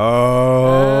fall.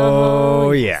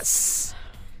 Oh, yes.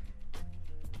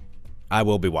 I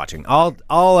will be watching.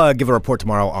 I'll give a report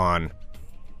tomorrow on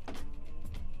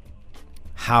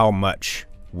how much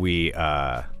we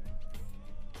on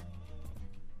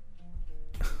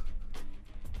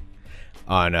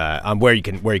where you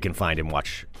can find and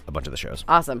watch a bunch of the shows.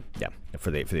 Awesome. Yeah,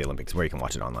 for the Olympics, where you can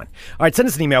watch it online. All right, send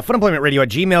us an email,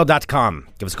 funemploymentradio@gmail.com.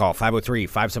 Give us a call,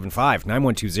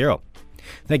 503-575-9120.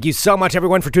 Thank you so much,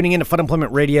 everyone, for tuning in to Fun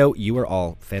Employment Radio. You are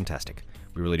all fantastic.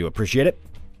 We really do appreciate it.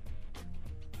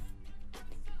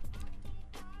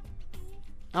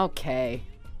 Okay.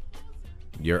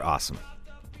 You're awesome.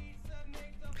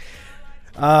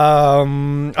 All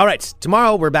right,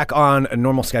 tomorrow we're back on a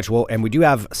normal schedule, and we do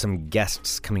have some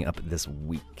guests coming up this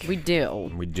week. We do.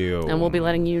 And we'll be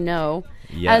letting you know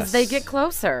yes. as they get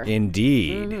closer.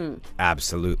 Indeed. Mm-hmm.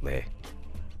 Absolutely.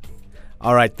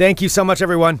 All right, thank you so much,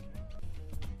 everyone.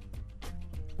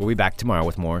 We'll be back tomorrow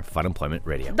with more Fun Employment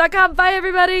Radio. Bye,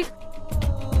 everybody.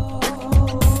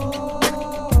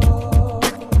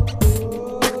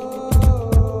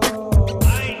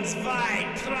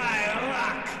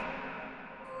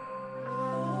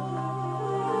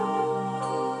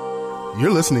 You're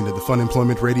listening to the Fun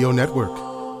Employment Radio Network.